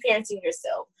 is reparenting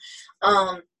yourself.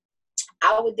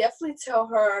 I would definitely tell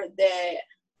her that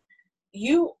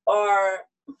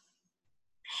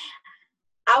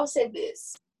I would say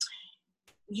this.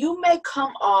 You may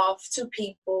come off to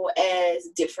people as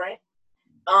different.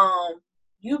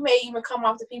 You may even come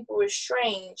off to people as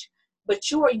strange,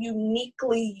 but you are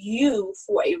uniquely you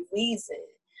for a reason.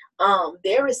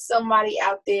 There is somebody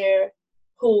out there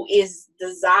who is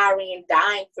desiring and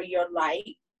dying for your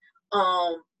light.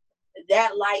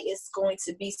 That light is going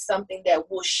to be something that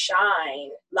will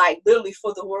shine, like literally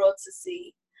for the world to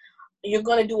see. You're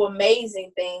going to do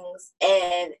amazing things,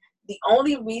 and the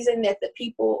only reason that the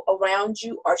people around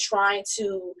you are trying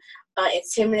to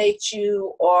intimidate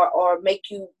you or make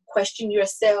you question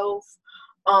yourself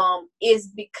is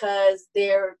because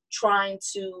they're trying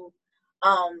to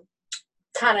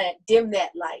kind of dim that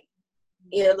light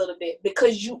a little bit,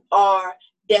 because you are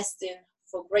destined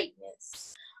for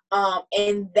greatness.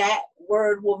 And that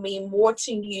word will mean more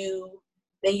to you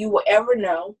than you will ever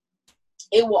know.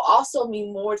 It will also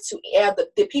mean more to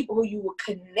the people who you will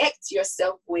connect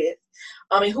yourself with,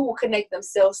 and who will connect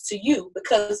themselves to you.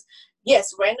 Because,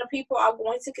 yes, random people are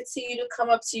going to continue to come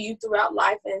up to you throughout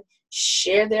life and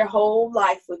share their whole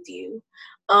life with you.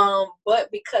 But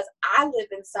because I live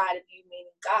inside of you,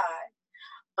 meaning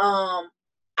God,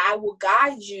 I will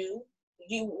guide you.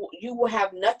 You will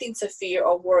have nothing to fear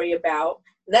or worry about.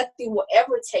 Nothing will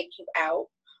ever take you out.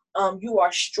 You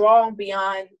are strong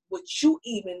beyond what you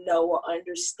even know or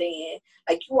understand.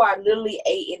 Like, you are literally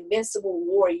a invincible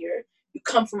warrior. You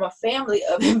come from a family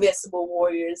of invincible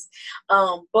warriors.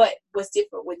 But what's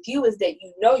different with you is that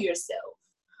you know yourself.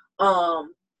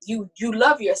 You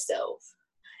love yourself,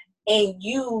 and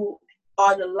you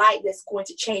are the light that's going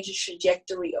to change the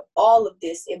trajectory of all of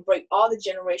this and break all the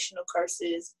generational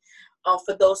curses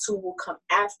for those who will come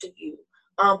after you.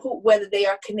 Whether they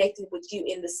are connected with you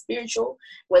in the spiritual,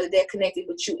 whether they're connected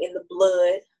with you in the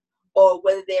blood, or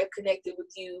whether they're connected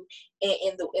with you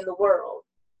in the world.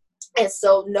 And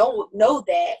so know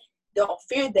that, don't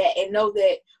fear that, and know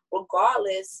that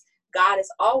regardless, God is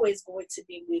always going to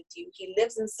be with you. He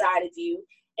lives inside of you,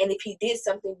 and if he did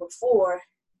something before,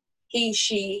 he,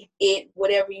 she, it,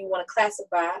 whatever you want to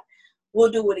classify,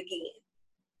 will do it again.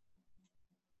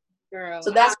 Girl, so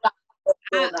that's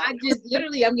I just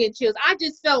literally, I'm getting chills. I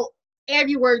just felt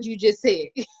every word you just said.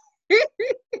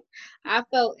 I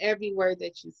felt every word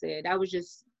that you said.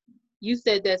 You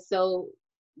said that so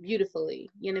beautifully.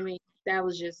 You know what I mean? That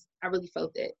was just, I really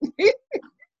felt it.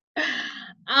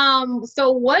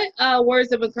 So what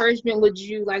words of encouragement would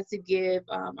you like to give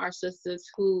our sisters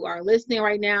who are listening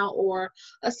right now, or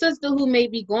a sister who may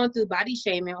be going through body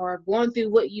shaming or going through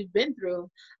what you've been through?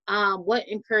 What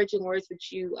encouraging words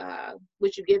would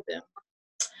you give them?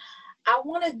 I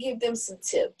want to give them some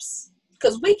tips,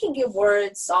 because we can give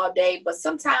words all day, but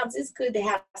sometimes it's good to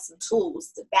have some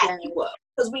tools to back Yes, you up,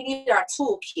 because we need our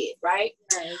toolkit, right?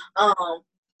 yes. Um,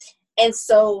 and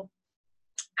so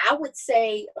I would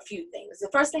say a few things. The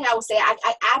first thing I would say,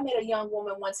 I met a young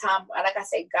woman one time, like I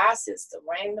said, God sends some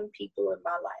random people in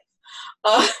my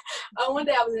life. One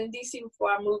day I was in DC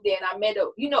before I moved there, and I met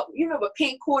you remember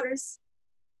Pink Quarters?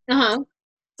 Uh-huh.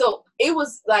 So it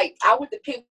was like I went to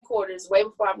Pink Quarters way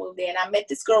before I moved there, and I met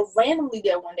this girl randomly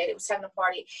there one day. They was having a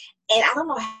party, and I don't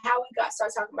know how we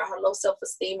started talking about her low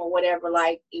self-esteem or whatever.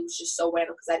 Like, it was just so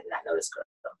random because I did not know this girl.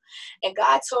 And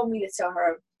God told me to tell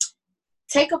her,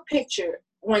 take a picture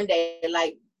one day,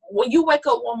 like when you wake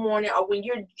up one morning, or when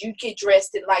you get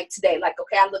dressed in, like today, like,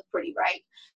 okay, I look pretty, right?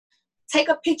 Take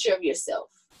a picture of yourself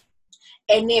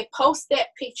and then post that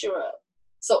picture up.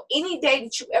 So any day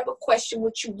that you ever question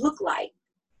what you look like,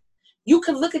 you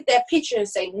can look at that picture and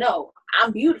say, no,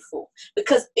 I'm beautiful.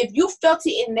 Because if you felt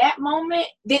it in that moment,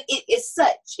 then it is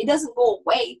such. It doesn't go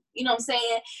away. You know what I'm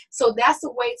saying? So that's a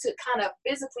way to kind of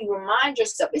physically remind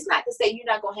yourself. It's not to say you're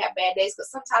not going to have bad days, because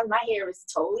sometimes my hair is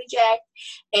totally jacked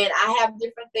and I have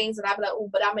different things, and I'm like, oh,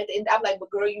 but I'm at the end, I'm like,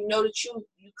 but girl, you know that you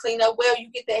clean up well,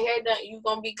 you get that hair done, you're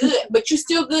going to be good. But you're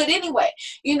still good anyway,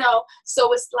 you know?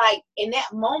 So it's like, in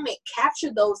that moment,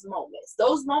 capture those moments.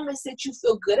 Those moments that you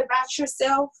feel good about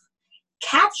yourself,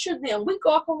 capture them. We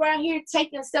go up around here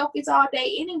taking selfies all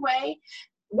day anyway.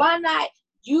 Why not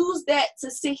use that to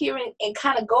sit here and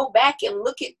kind of go back and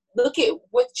look at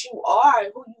what you are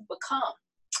and who you've become?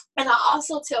 And I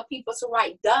also tell people to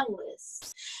write done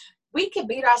lists. We can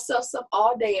beat ourselves up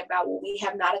all day about what we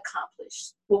have not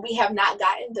accomplished, what we have not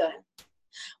gotten done.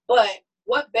 But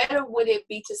what better would it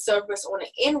be to serve us on an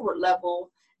inward level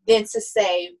than to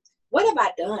say, what have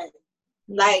I done?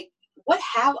 Like, what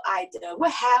have I done?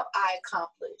 What have I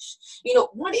accomplished? You know,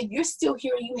 one, if you're still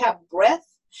here and you have breath,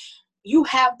 you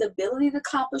have the ability to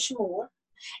accomplish more,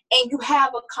 and you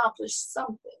have accomplished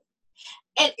something.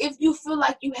 And if you feel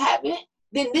like you haven't,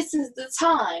 then this is the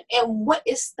time. And what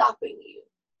is stopping you?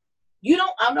 You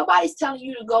don't, nobody's telling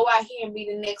you to go out here and be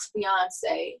the next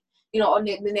Beyonce, or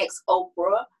the next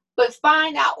Oprah. But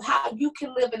find out how you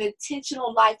can live an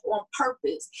intentional life on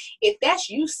purpose. If that's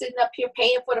you sitting up here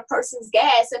paying for the person's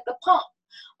gas at the pump,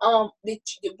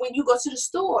 when you go to the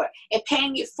store and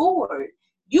paying it forward,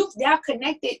 you've now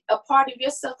connected a part of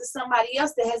yourself to somebody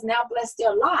else that has now blessed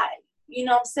their life. You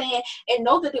know what I'm saying? And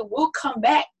know that it will come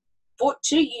back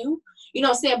to you. You know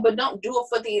what I'm saying? But don't do it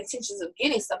for the intentions of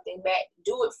getting something back.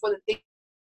 Do it for the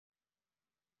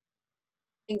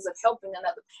things of helping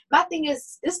another. My thing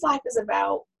is, this life is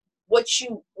about what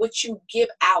you give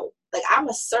out. Like, I'm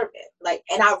a servant. Like,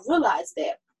 and I realize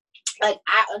that. Like,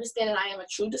 I understand that I am a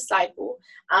true disciple.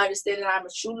 I understand that I'm a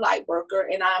true light worker,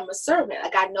 and I'm a servant.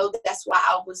 Like, I know that that's why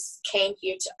I came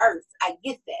here to earth. I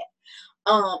get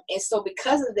that. And so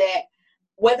because of that,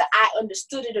 whether I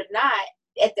understood it or not,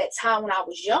 at that time when I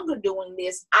was younger doing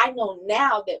this, I know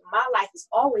now that my life has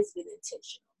always been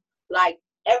intentional. Like,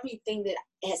 everything that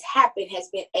has happened has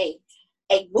been a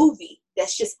movie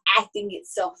that's just acting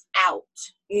itself out,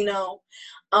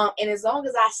 and as long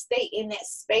as I stay in that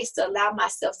space to allow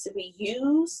myself to be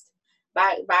used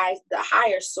by the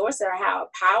higher source or higher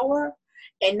power,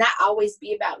 and not always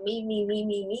be about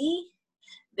me,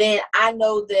 then I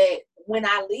know that when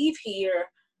I leave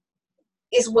here,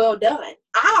 it's well done.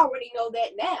 I already know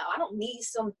that now. I don't need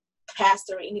some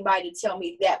pastor or anybody to tell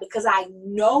me that, because I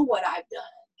know what I've done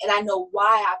and I know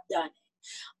why I've done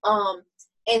it.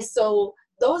 And so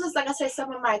those are, like I said,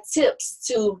 some of my tips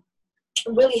to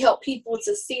really help people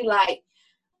to see, like,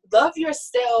 love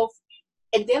yourself,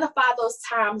 identify those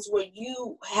times where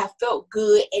you have felt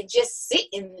good, and just sit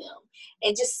in them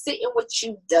and just sit in what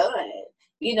you've done,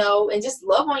 and just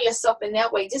love on yourself in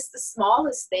that way, just the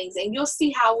smallest things, and you'll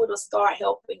see how it'll start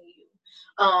helping you.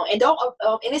 And don't,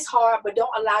 and it's hard, but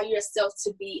don't allow yourself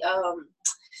to be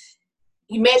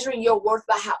you measuring your worth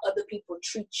by how other people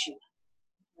treat you.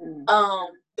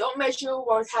 Don't measure your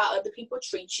worth how other people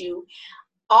treat you.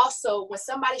 Also, when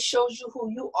somebody shows you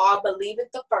who you are, believe it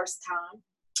the first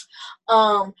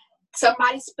time.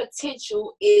 Somebody's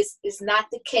potential is not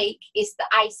the cake, it's the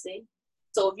icing.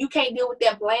 So if you can't deal with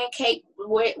that bland cake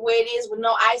where it is with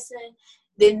no icing,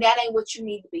 then that ain't what you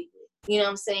need to be with. You know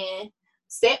what I'm saying?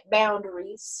 Set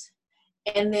boundaries.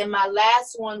 And then my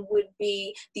last one would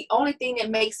be, the only thing that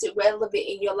makes it relevant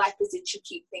in your life is that you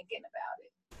keep thinking about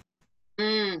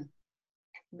it.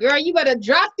 Girl, you better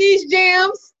drop these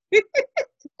gems.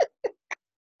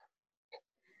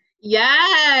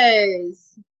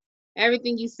 Yes.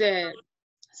 Everything you said.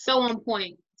 So on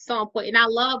point. So on point. And I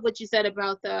love what you said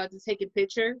about the take a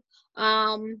picture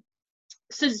um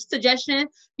suggestion,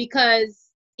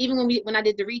 because even when I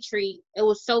did the retreat, it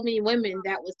was so many women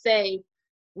that would say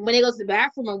when they go to the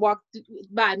bathroom and walk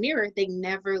by a mirror, they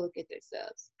never look at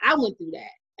themselves. I went through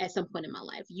that at some point in my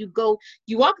life. You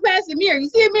walk past the mirror, you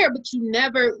see a mirror, but you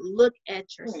never look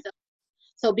at yourself.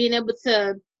 So being able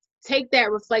to take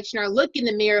that reflection or look in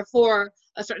the mirror for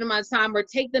a certain amount of time, or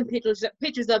take them pictures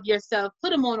of yourself,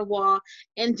 put them on a wall,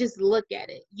 and just look at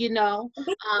it. Yeah.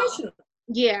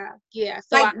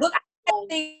 So like, look, I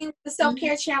think the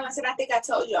self-care challenge that I think I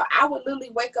told you, I would literally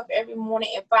wake up every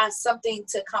morning and find something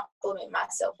to compliment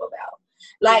myself about.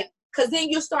 Like, because then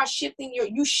you start shifting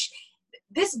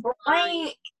this brain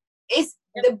is,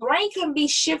 the brain can be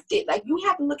shifted. Like, you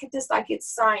have to look at this like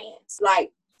it's science,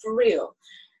 like, for real.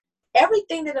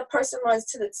 Everything that a person runs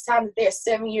to the time that they're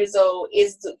 7 years old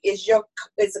is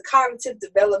a cognitive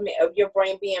development of your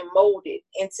brain being molded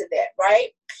into that, right?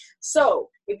 So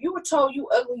if you were told you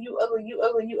ugly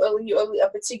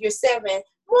up until you're 7,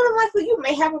 more than likely you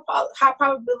may have a high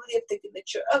probability of thinking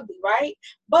that you're ugly, right?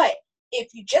 But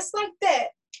if you just like that,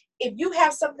 if you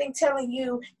have something telling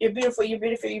you you're beautiful, you're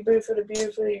beautiful, you're beautiful, you're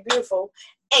beautiful, you're beautiful,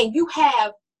 and you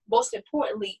have, most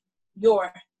importantly,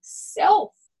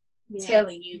 yourself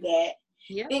telling you that,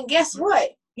 then guess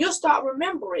what? You'll start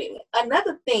remembering.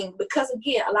 Another thing, because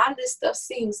again, a lot of this stuff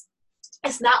seems,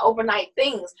 it's not overnight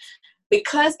things,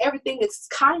 because everything is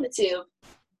cognitive.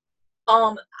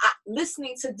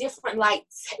 Listening to different like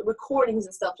recordings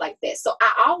and stuff like that. So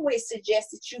I always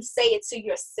suggest that you say it to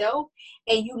yourself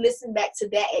and you listen back to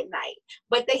that at night.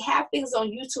 But they have things on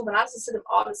YouTube, and I listen to them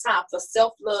all the time, for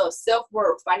self-love,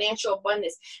 self-worth, financial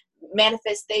abundance,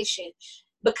 manifestation.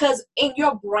 Because in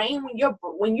your brain,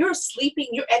 when you're sleeping,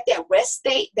 you're at that rest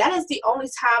state. That is the only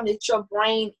time that your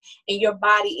brain and your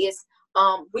body is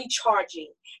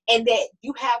recharging, and that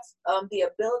you have the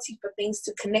ability for things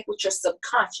to connect with your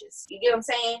subconscious. You get what I'm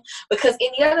saying? Because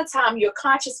any other time, your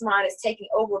conscious mind is taking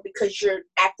over because you're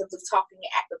actively talking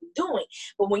and actively doing.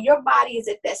 But when your body is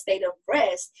at that state of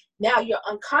rest, now your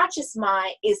unconscious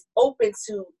mind is open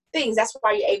to things. That's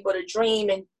why you're able to dream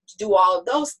and do all of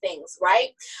those things, right?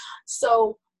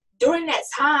 So during that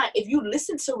time, if you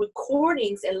listen to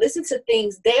recordings and listen to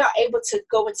things, they are able to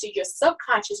go into your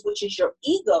subconscious, which is your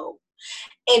ego,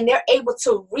 and they're able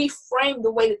to reframe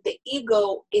the way that the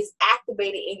ego is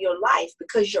activated in your life,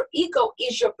 because your ego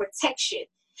is your protection.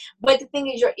 But the thing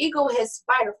is, your ego has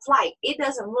fight or flight. It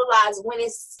doesn't realize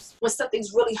when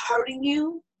something's really hurting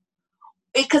you,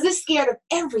 because it's scared of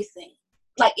everything.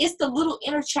 Like, it's the little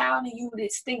inner child in you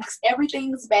that thinks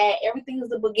everything's bad, everything's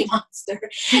the boogie monster,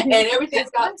 and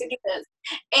everything's got to get us.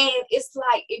 And it's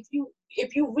like, if you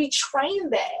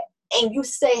retrain that and you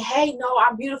say, hey, no,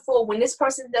 I'm beautiful. When this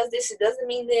person does this, it doesn't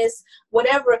mean this,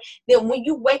 whatever. Then when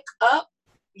you wake up,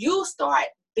 you'll start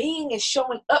being and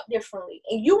showing up differently.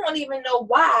 And you won't even know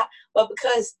why, but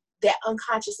because that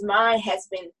unconscious mind has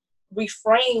been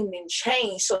reframed and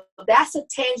changed. So that's a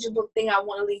tangible thing I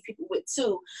want to leave people with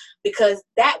too, because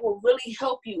that will really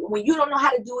help you when you don't know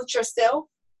how to do it yourself.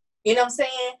 You know what I'm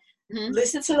saying? Mm-hmm.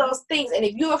 Listen to those things. And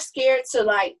if you're scared to,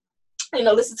 like,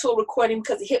 listen to a recording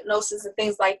because of hypnosis and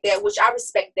things like that, which I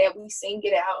respect that. We've seen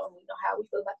Get Out and we know how we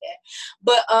feel about that.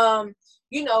 But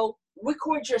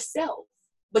record yourself,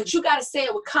 but you got to say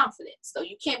it with confidence. So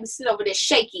you can't be sitting over there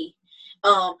shaky.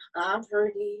 I'm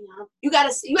hurting. You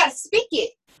gotta speak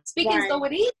it. Speak it as though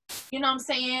it is. You know what I'm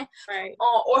saying? Right.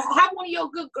 Or have one of your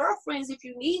good girlfriends, if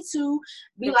you need to,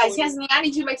 be like, Tanzania, I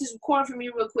need you to make this recording for me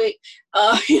real quick.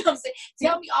 You know what I'm saying?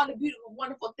 Tell me all the beautiful,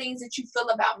 wonderful things that you feel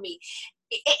about me.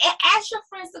 And ask your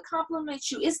friends to compliment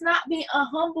you. It's not being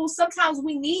humble. Sometimes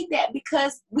we need that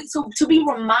because to be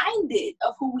reminded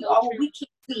of who we are when we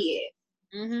can't see it.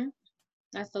 Mm-hmm.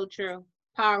 That's so true.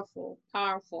 Powerful.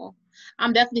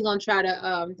 I'm definitely gonna try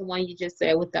the one you just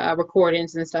said with the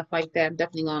recordings and stuff like that. I'm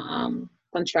definitely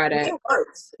gonna try that. It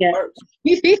works. Yeah.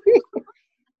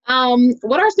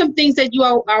 What are some things that you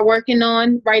are working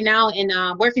on right now, and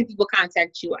where can people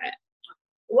contact you at?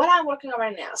 What I'm working on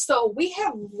right now. So we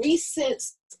have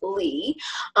recently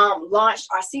launched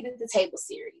our Seat at the Table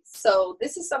series. So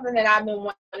this is something that I've been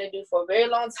wanting to do for a very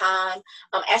long time.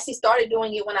 Actually started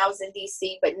doing it when I was in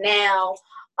DC, but now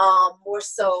more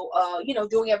so,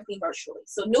 doing everything virtually.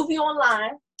 So Nuvi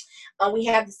Online, we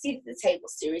have the Seat at the Table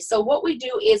series. So what we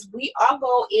do is our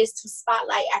goal is to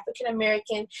spotlight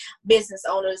African-American business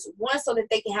owners, one, so that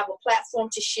they can have a platform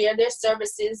to share their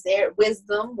services, their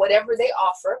wisdom, whatever they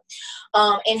offer,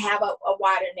 and have a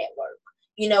wider network.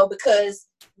 because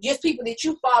just people that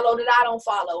you follow that I don't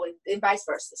follow, and vice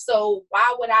versa. So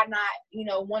why would I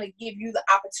not, want to give you the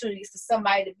opportunity for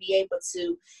somebody to be able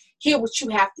to hear what you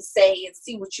have to say and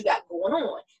see what you got going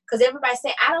on? Because everybody's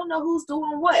saying, I don't know who's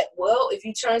doing what. Well, if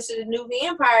you turn to the New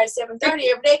Empire at 7:30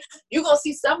 every day, you're going to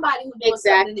see somebody who's doing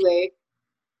something.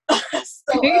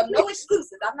 So no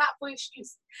excuses. I'm not for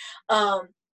excuses.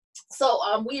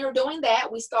 So we are doing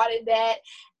that. We started that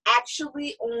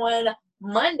actually on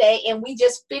Monday, and we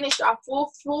just finished our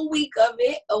full week of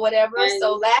it or whatever. Nice.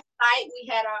 So last night we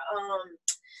had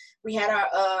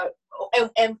our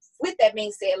and with that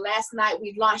being said, last night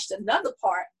we launched another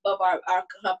part of our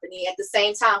company at the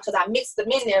same time, because I mixed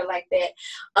them in there like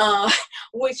that,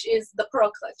 which is the Pearl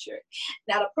Clutcher.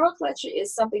 Now, the Pearl Clutcher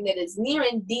is something that is near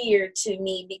and dear to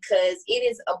me because it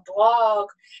is a blog.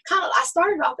 I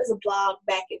started off as a blog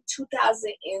back in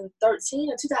 2013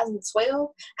 or 2012.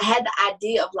 I had the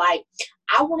idea of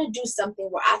I want to do something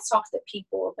where I talk to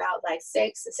people about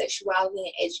sex and sexuality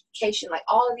and education,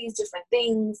 all of these different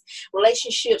things,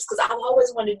 relationships, because I've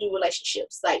always wanted to do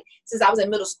relationships. Since I was in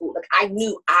middle school, I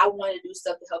knew I wanted to do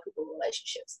stuff to help people with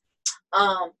relationships.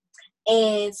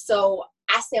 And so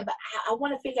I said, but I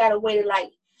want to figure out a way to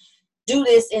do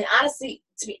this and honestly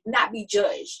not be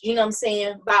judged, you know what I'm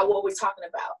saying, by what we're talking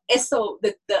about. And so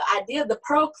the idea of the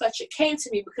Pearl Clutcher came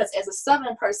to me because as a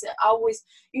Southern person,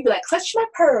 you'd be like, clutch my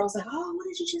pearls. Oh, what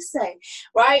did you just say?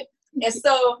 Right? And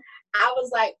so I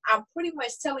was I'm pretty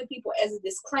much telling people as a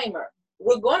disclaimer,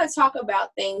 we're going to talk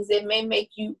about things that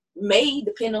may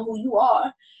depend on who you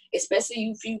are,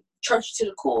 especially if you church to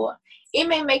the core, it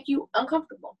may make you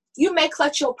uncomfortable. You may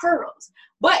clutch your pearls,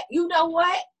 but you know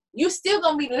what? You still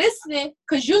gonna be listening,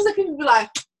 because usually people be like,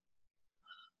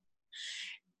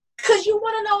 because you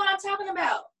want to know what I'm talking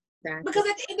about. Exactly. Because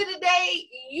at the end of the day,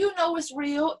 it's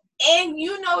real, and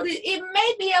that it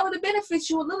may be able to benefit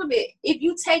you a little bit if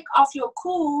you take off your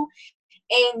cool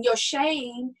and your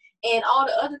shame and all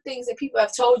the other things that people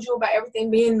have told you about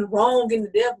everything being wrong and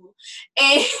the devil,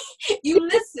 and you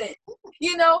listen,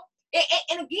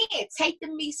 And again, take the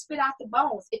meat, spit out the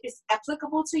bones. If it's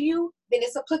applicable to you, then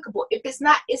it's applicable. If it's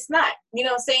not, it's not. You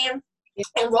know what I'm saying? Yeah.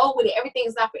 And roll with it.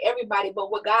 Everything's not for everybody. But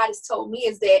what God has told me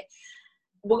is that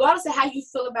regardless of how you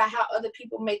feel about how other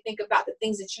people may think about the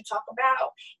things that you talk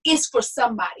about, it's for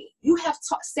somebody. You have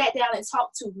sat down and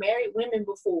talked to married women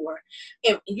before,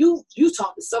 and you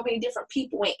talked to so many different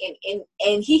people,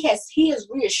 and he has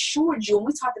reassured you. And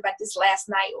we talked about this last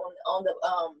night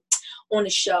on the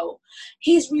show.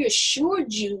 He's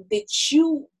reassured you that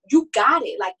you got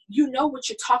it. You know what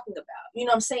you're talking about. You know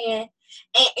what I'm saying?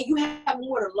 And you have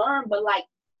more to learn, but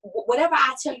whatever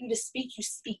I tell you to speak, you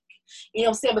speak. You know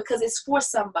what I'm saying? Because it's for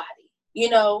somebody,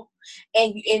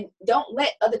 and don't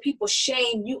let other people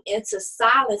shame you into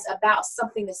silence about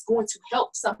something that's going to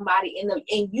help somebody, and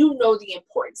the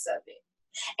importance of it.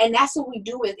 And that's what we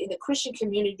do in the Christian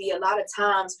community. A lot of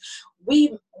times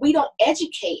we don't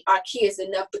educate our kids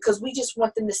enough because we just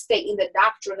want them to stay in the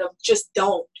doctrine of just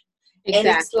don't. Exactly.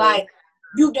 And it's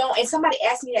you don't. And somebody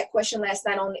asked me that question last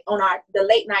night on the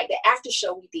late night, the after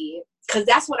show we did, because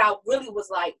that's what I really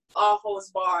was all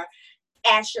host bar,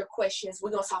 ask your questions.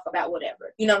 We're going to talk about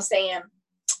whatever. You know what I'm saying?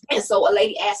 And so a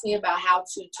lady asked me about how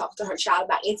to talk to her child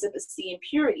about intimacy and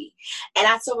purity. And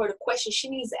I told her the question she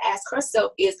needs to ask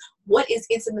herself is, what is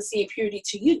intimacy and purity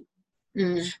to you?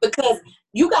 Because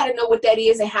you got to know what that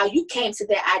is and how you came to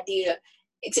that idea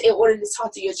in order to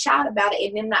talk to your child about it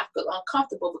and them not feel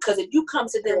uncomfortable. Because if you come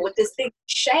to them with this thing of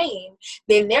shame,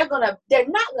 then they're not gonna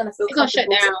feel comfortable. They're gonna shut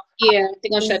down. Yeah, they're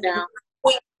gonna shut down.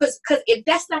 Because if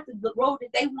that's not the road that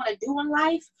they want to do in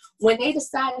life, when they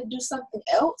decide to do something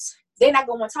else, they're not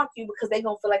gonna want to talk to you because they're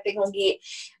gonna feel like they're gonna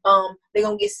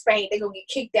get spanked, they're gonna get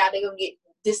kicked out, they're gonna get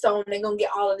disowned, they're gonna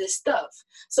get all of this stuff.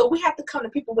 So we have to come to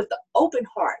people with the open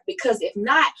heart, because if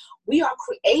not, we are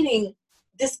creating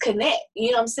disconnect.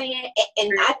 You know what I'm saying?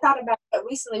 And I thought about it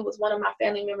recently with one of my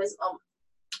family members,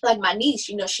 my niece,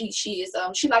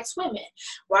 she likes women,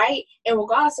 right? And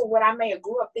regardless of what I may have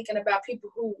grew up thinking about people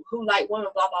who like women,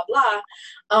 blah, blah,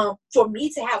 blah, for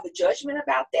me to have a judgment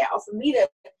about that, or for me to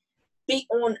be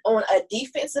on a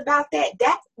defense about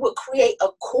that would create a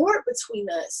cord between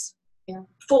us. Yeah.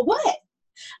 For what?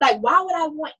 Why would I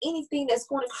want anything that's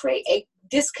going to create a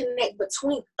disconnect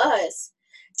between us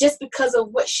just because of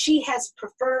what she has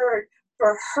preferred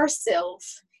for herself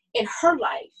in her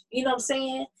life? You know what I'm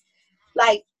saying?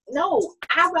 No,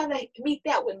 I'd rather meet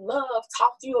that with love,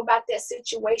 talk to you about that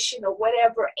situation or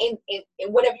whatever, and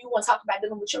whatever you want to talk about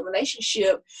dealing with your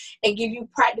relationship, and give you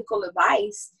practical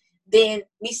advice, than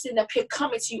me sitting up here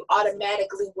coming to you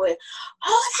automatically with,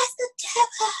 oh, that's the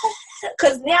devil.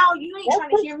 Because now you ain't trying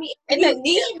to hear me. And you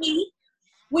need me.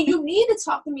 when you need to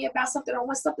talk to me about something or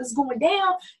when something's going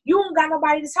down, you don't got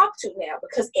nobody to talk to now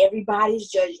because everybody's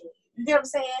judging you. You get what I'm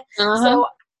saying? So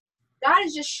God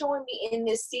is just showing me in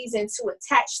this season to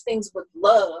attach things with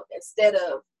love instead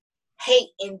of hate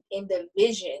and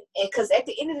division. And because at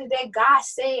the end of the day, God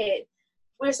said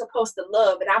we're supposed to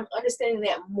love. And I'm understanding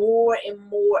that more and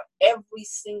more every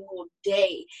single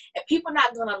day. And people are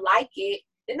not going to like it.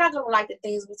 They're not going to like the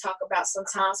things we talk about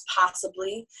sometimes,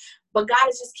 possibly. But God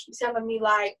is just keep telling me,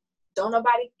 like,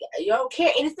 you don't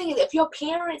care. And the thing is, if your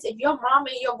parents, if your mama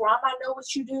and your grandma know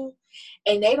what you do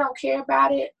and they don't care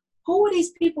about it, who are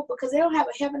these people? Because they don't have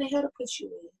a heaven and hell to put you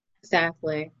in.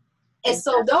 Exactly. And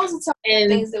so those are some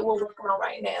things that we're working on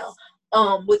right now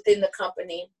within the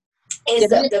company. Is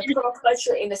the pearl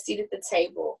culture and the seat at the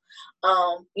table.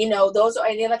 Those are,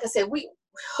 and then like I said, we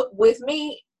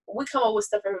come up with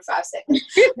stuff every 5 seconds.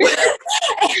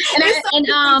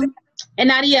 And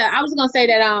Nydia, I was gonna say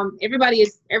that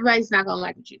everybody's not gonna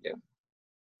like what you do.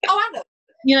 Oh, I know.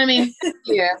 You know what I mean?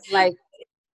 Yeah, like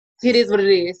it is what it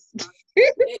is.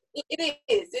 It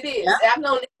is. Yeah. I've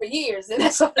known it for years, and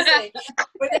that's what I'm saying.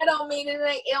 But that don't mean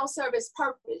it don't serve its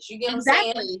purpose. You get what I'm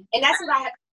saying? And that's what I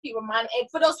have to keep reminded. And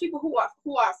for those people who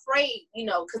are afraid,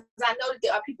 because I know that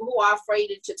there are people who are afraid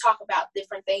to talk about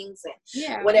different things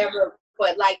and whatever.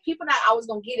 But like people not always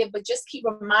gonna get it, but just keep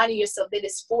reminding yourself that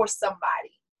it's for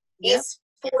somebody. Yep. It's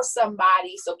for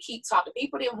somebody. So keep talking.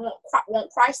 People didn't want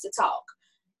Christ to talk,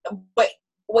 but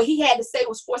what he had to say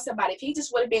was for somebody. If he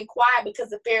just would have been quiet because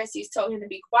the Pharisees told him to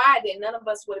be quiet, then none of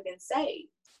us would have been saved.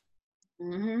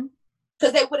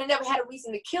 Because they would have never had a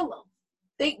reason to kill him.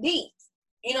 Think deep.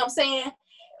 You know what I'm saying?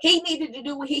 He needed to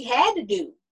do what he had to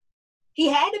do. He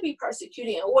had to be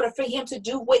persecuted in order for him to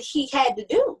do what he had to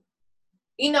do.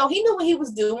 He knew what he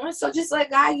was doing. So just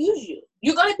let God use you.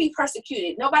 You're going to be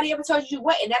persecuted. Nobody ever told you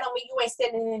what, and that don't mean you ain't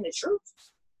standing in the truth.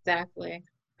 Exactly.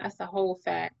 That's a whole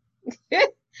fact.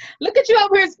 Look at you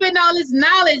over here spitting all this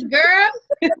knowledge, girl.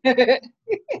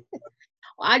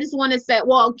 I just want to say,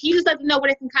 can you just let them know where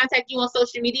they can contact you on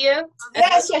social media?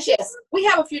 Yes. We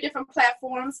have a few different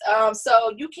platforms.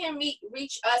 So you can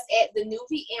reach us at the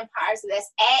Nuvi Empire. So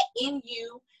that's at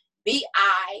NUVI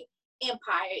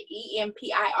Empire,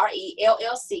 EMPIRE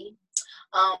LLC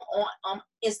on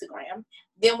Instagram.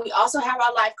 Then we also have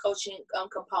our life coaching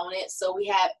component. So we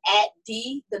have at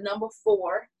D4G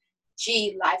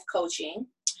Life Coaching.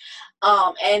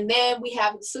 And then we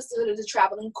have the Sisterhood of the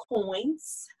Traveling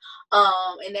Coins.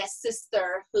 And that's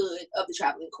Sisterhood of the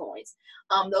Traveling Coins.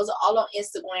 Those are all on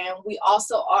Instagram. We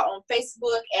also are on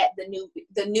Facebook at the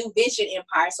New Vision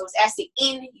Empire. So it's actually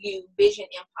NU Vision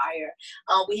Empire.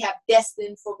 We have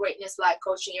Destined for Greatness Life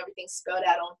Coaching. Everything's spelled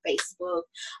out on Facebook.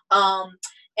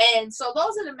 And so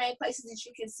those are the main places that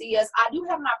you can see us. I do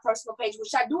have my personal page,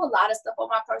 which I do a lot of stuff on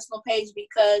my personal page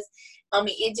because, I'm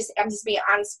just being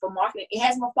honest, for marketing. It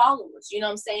has more followers, you know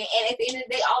what I'm saying? And at the end of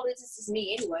the day, all this is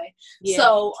me anyway. Yeah.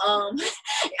 So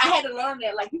I had to learn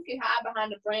that, like, you can hide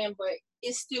behind the brand, but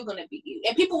it's still going to be you.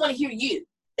 And people want to hear you.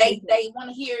 They want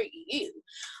to hear you.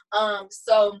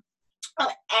 So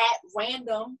at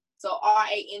random, so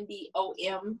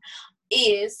RANDOM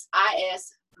is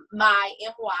IS my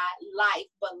MY life,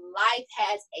 but life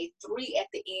has a 3 at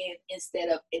the end instead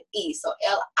of an E, so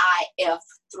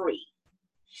LIF3.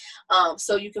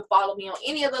 So you can follow me on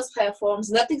any of those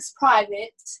platforms. Nothing's private.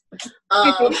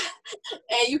 And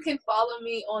you can follow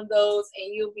me on those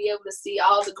and you'll be able to see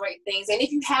all the great things. And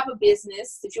if you have a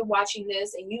business, if you're watching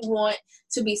this and you want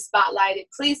to be spotlighted,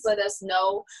 please let us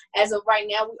know. As of right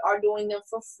now, we are doing them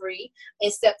for free. In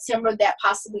September, that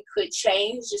possibly could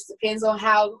change. Just depends on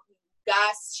how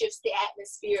God shifts the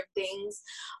atmosphere of things.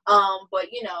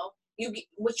 But you get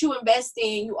what you invest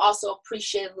in, you also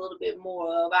appreciate a little bit more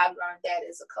of. I've learned that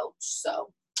as a coach.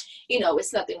 So,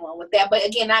 it's nothing wrong with that. But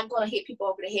again, I'm going to hit people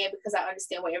over the head because I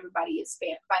understand where everybody is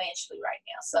financially right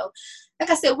now. So,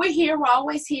 like I said, we're here. We're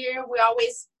always here. We're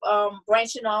always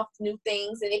branching off new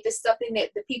things. And if it's something that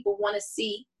the people want to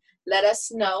see, let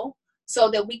us know,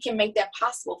 so that we can make that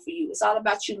possible for you. It's all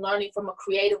about you learning from a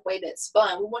creative way that's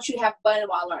fun. We want you to have fun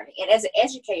while learning. And as an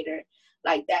educator,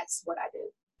 like, that's what I do.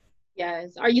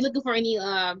 Yes. Are you looking for any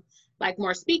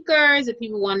more speakers if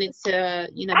people wanted to,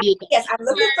 be? Yes, I'm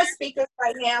looking for speakers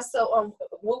right now. So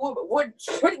we're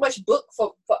pretty much booked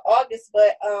for August,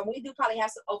 but we do probably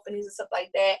have some openings and stuff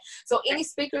like that. So any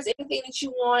speakers, anything that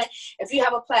you want, if you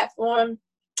have a platform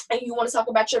and you want to talk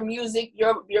about your music,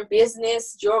 your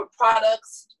business, your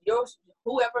products, your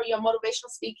whoever, your motivational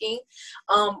speaking,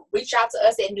 reach out to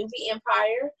us at Nuvi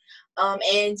Empire,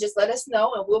 and just let us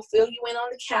know and we'll fill you in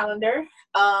on the calendar.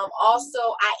 Also,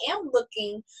 I am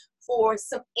looking for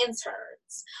some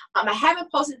interns. I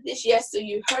haven't posted this yet, so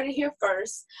you heard it here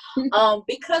first.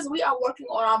 Because we are working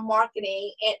on our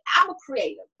marketing, and I'm a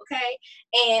creative, okay?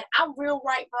 And I'm real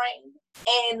right brain,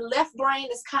 and left brain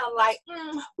is kind of like,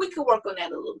 we could work on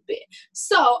that a little bit.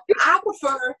 So I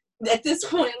prefer at this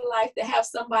point in life to have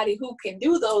somebody who can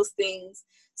do those things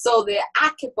so that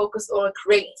I can focus on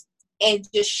creating and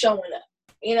just showing up,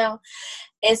 you know?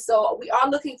 And so we are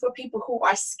looking for people who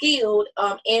are skilled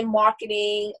in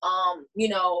marketing, you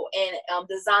know, and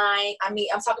design. I mean,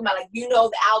 I'm talking about like, you know,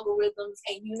 the algorithms,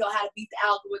 and you know how to beat the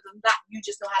algorithm, not you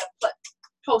just know how to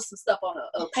post some stuff on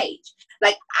a page.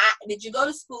 Like, did you go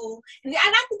to school? And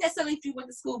I think that's something if you went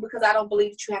to school, because I don't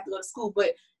believe that you have to go to school,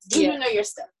 but do you know your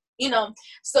stuff? You know,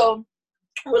 so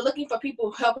we're looking for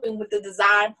people helping with the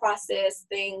design process,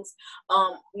 things,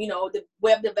 you know, the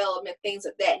web development, things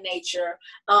of that nature,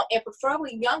 and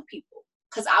preferably young people,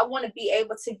 because I want to be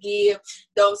able to give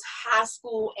those high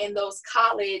school and those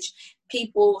college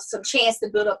people some chance to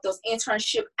build up those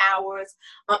internship hours.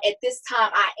 At this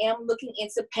time, I am looking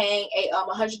into paying a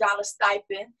 $100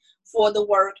 stipend for the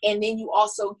work, and then you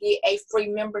also get a free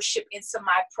membership into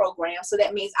my program. So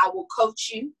that means I will coach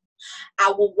you. I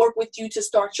will work with you to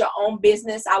start your own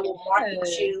business. I will market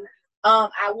you.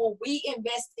 I will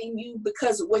reinvest in you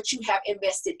because of what you have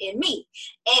invested in me.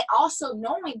 And also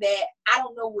knowing that I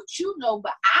don't know what you know,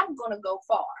 but I'm going to go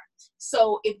far.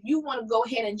 So if you want to go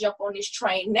ahead and jump on this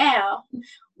train now,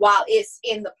 while it's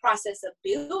in the process of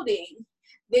building,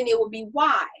 then it would be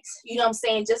wise. You know what I'm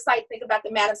saying? Just like think about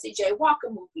the Madam C.J.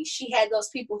 Walker movie. She had those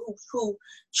people who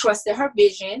trusted her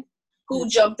vision, who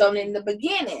jumped on in the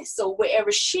beginning. So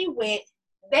wherever she went,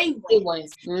 they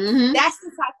went. Mm-hmm. That's the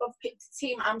type of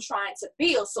team I'm trying to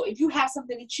build. So if you have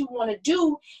something that you want to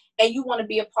do and you want to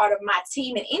be a part of my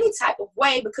team in any type of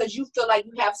way because you feel like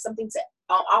you have something to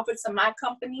offer to my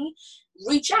company,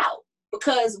 reach out,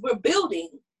 because we're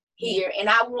building here, and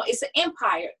it's an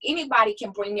empire. Anybody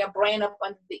can bring their brand up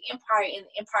under the empire, and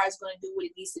the empire is going to do what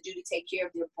it needs to do to take care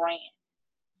of their brand.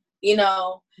 You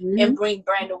know, and bring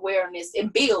brand awareness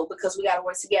and build, because we got to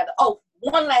work together. Oh,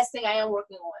 one last thing I am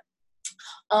working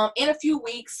on. In a few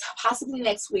weeks, possibly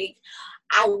next week,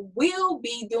 I will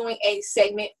be doing a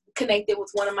segment connected with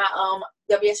one of my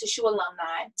WSSU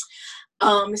alumni,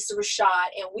 Mr. Rashad,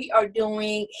 and we are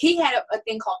doing, he had a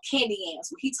thing called Candy Yams,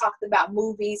 where he talked about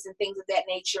movies and things of that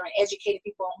nature and educated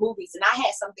people on movies. And I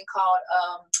had something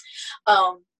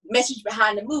called Message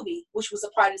Behind the Movie, which was a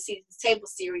part of the Seat at the Table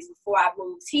series before I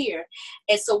moved here.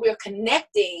 And so we're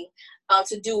connecting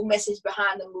to do Message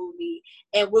Behind the Movie.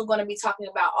 And we're going to be talking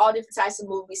about all different types of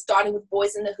movies, starting with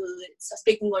Boys in the Hood, so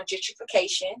speaking on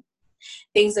gentrification,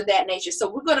 things of that nature. So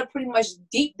we're going to pretty much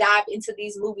deep dive into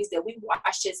these movies that we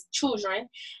watched as children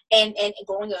and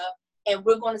growing up. And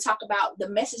we're going to talk about the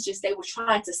messages they were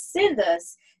trying to send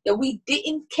us that we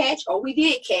didn't catch, or we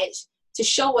did catch, to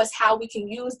show us how we can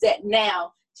use that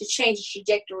now to change the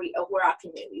trajectory of where our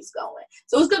community is going.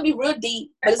 So it's going to be real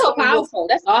deep. That's so powerful.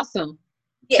 That's awesome.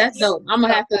 Yes. That's dope. I'm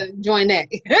going to have to join that.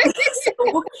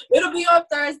 So it'll be on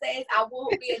Thursdays. I will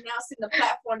be announcing the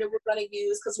platform that we're going to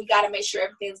use, because we got to make sure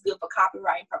everything's good for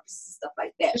copyright purposes and stuff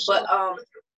like that. Sure. But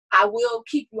I will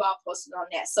keep you all posted on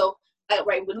that. So,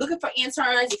 right, we're looking for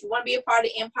interns. If you want to be a part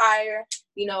of the Empire,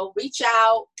 you know, reach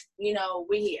out. You know,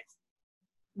 we're here.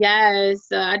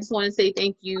 Yes, I just want to say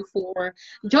thank you for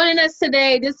joining us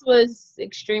today. This was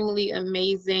extremely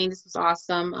amazing. This was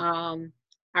awesome.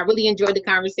 I really enjoyed the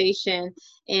conversation,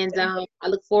 and I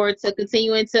look forward to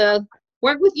continuing to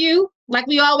work with you like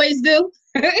we always do.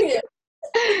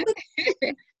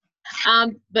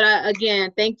 But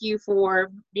again, thank you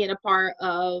for being a part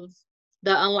of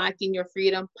the Unlocking Your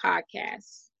Freedom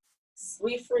podcast.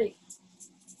 We free.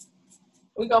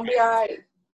 We're going to be all right.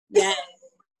 Yeah.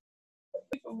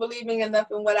 For believing enough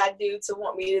in what I do to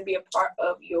want me to be a part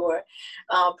of your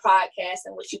podcast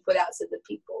and what you put out to the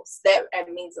people.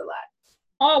 That means a lot.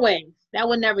 Always. That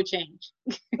will never change.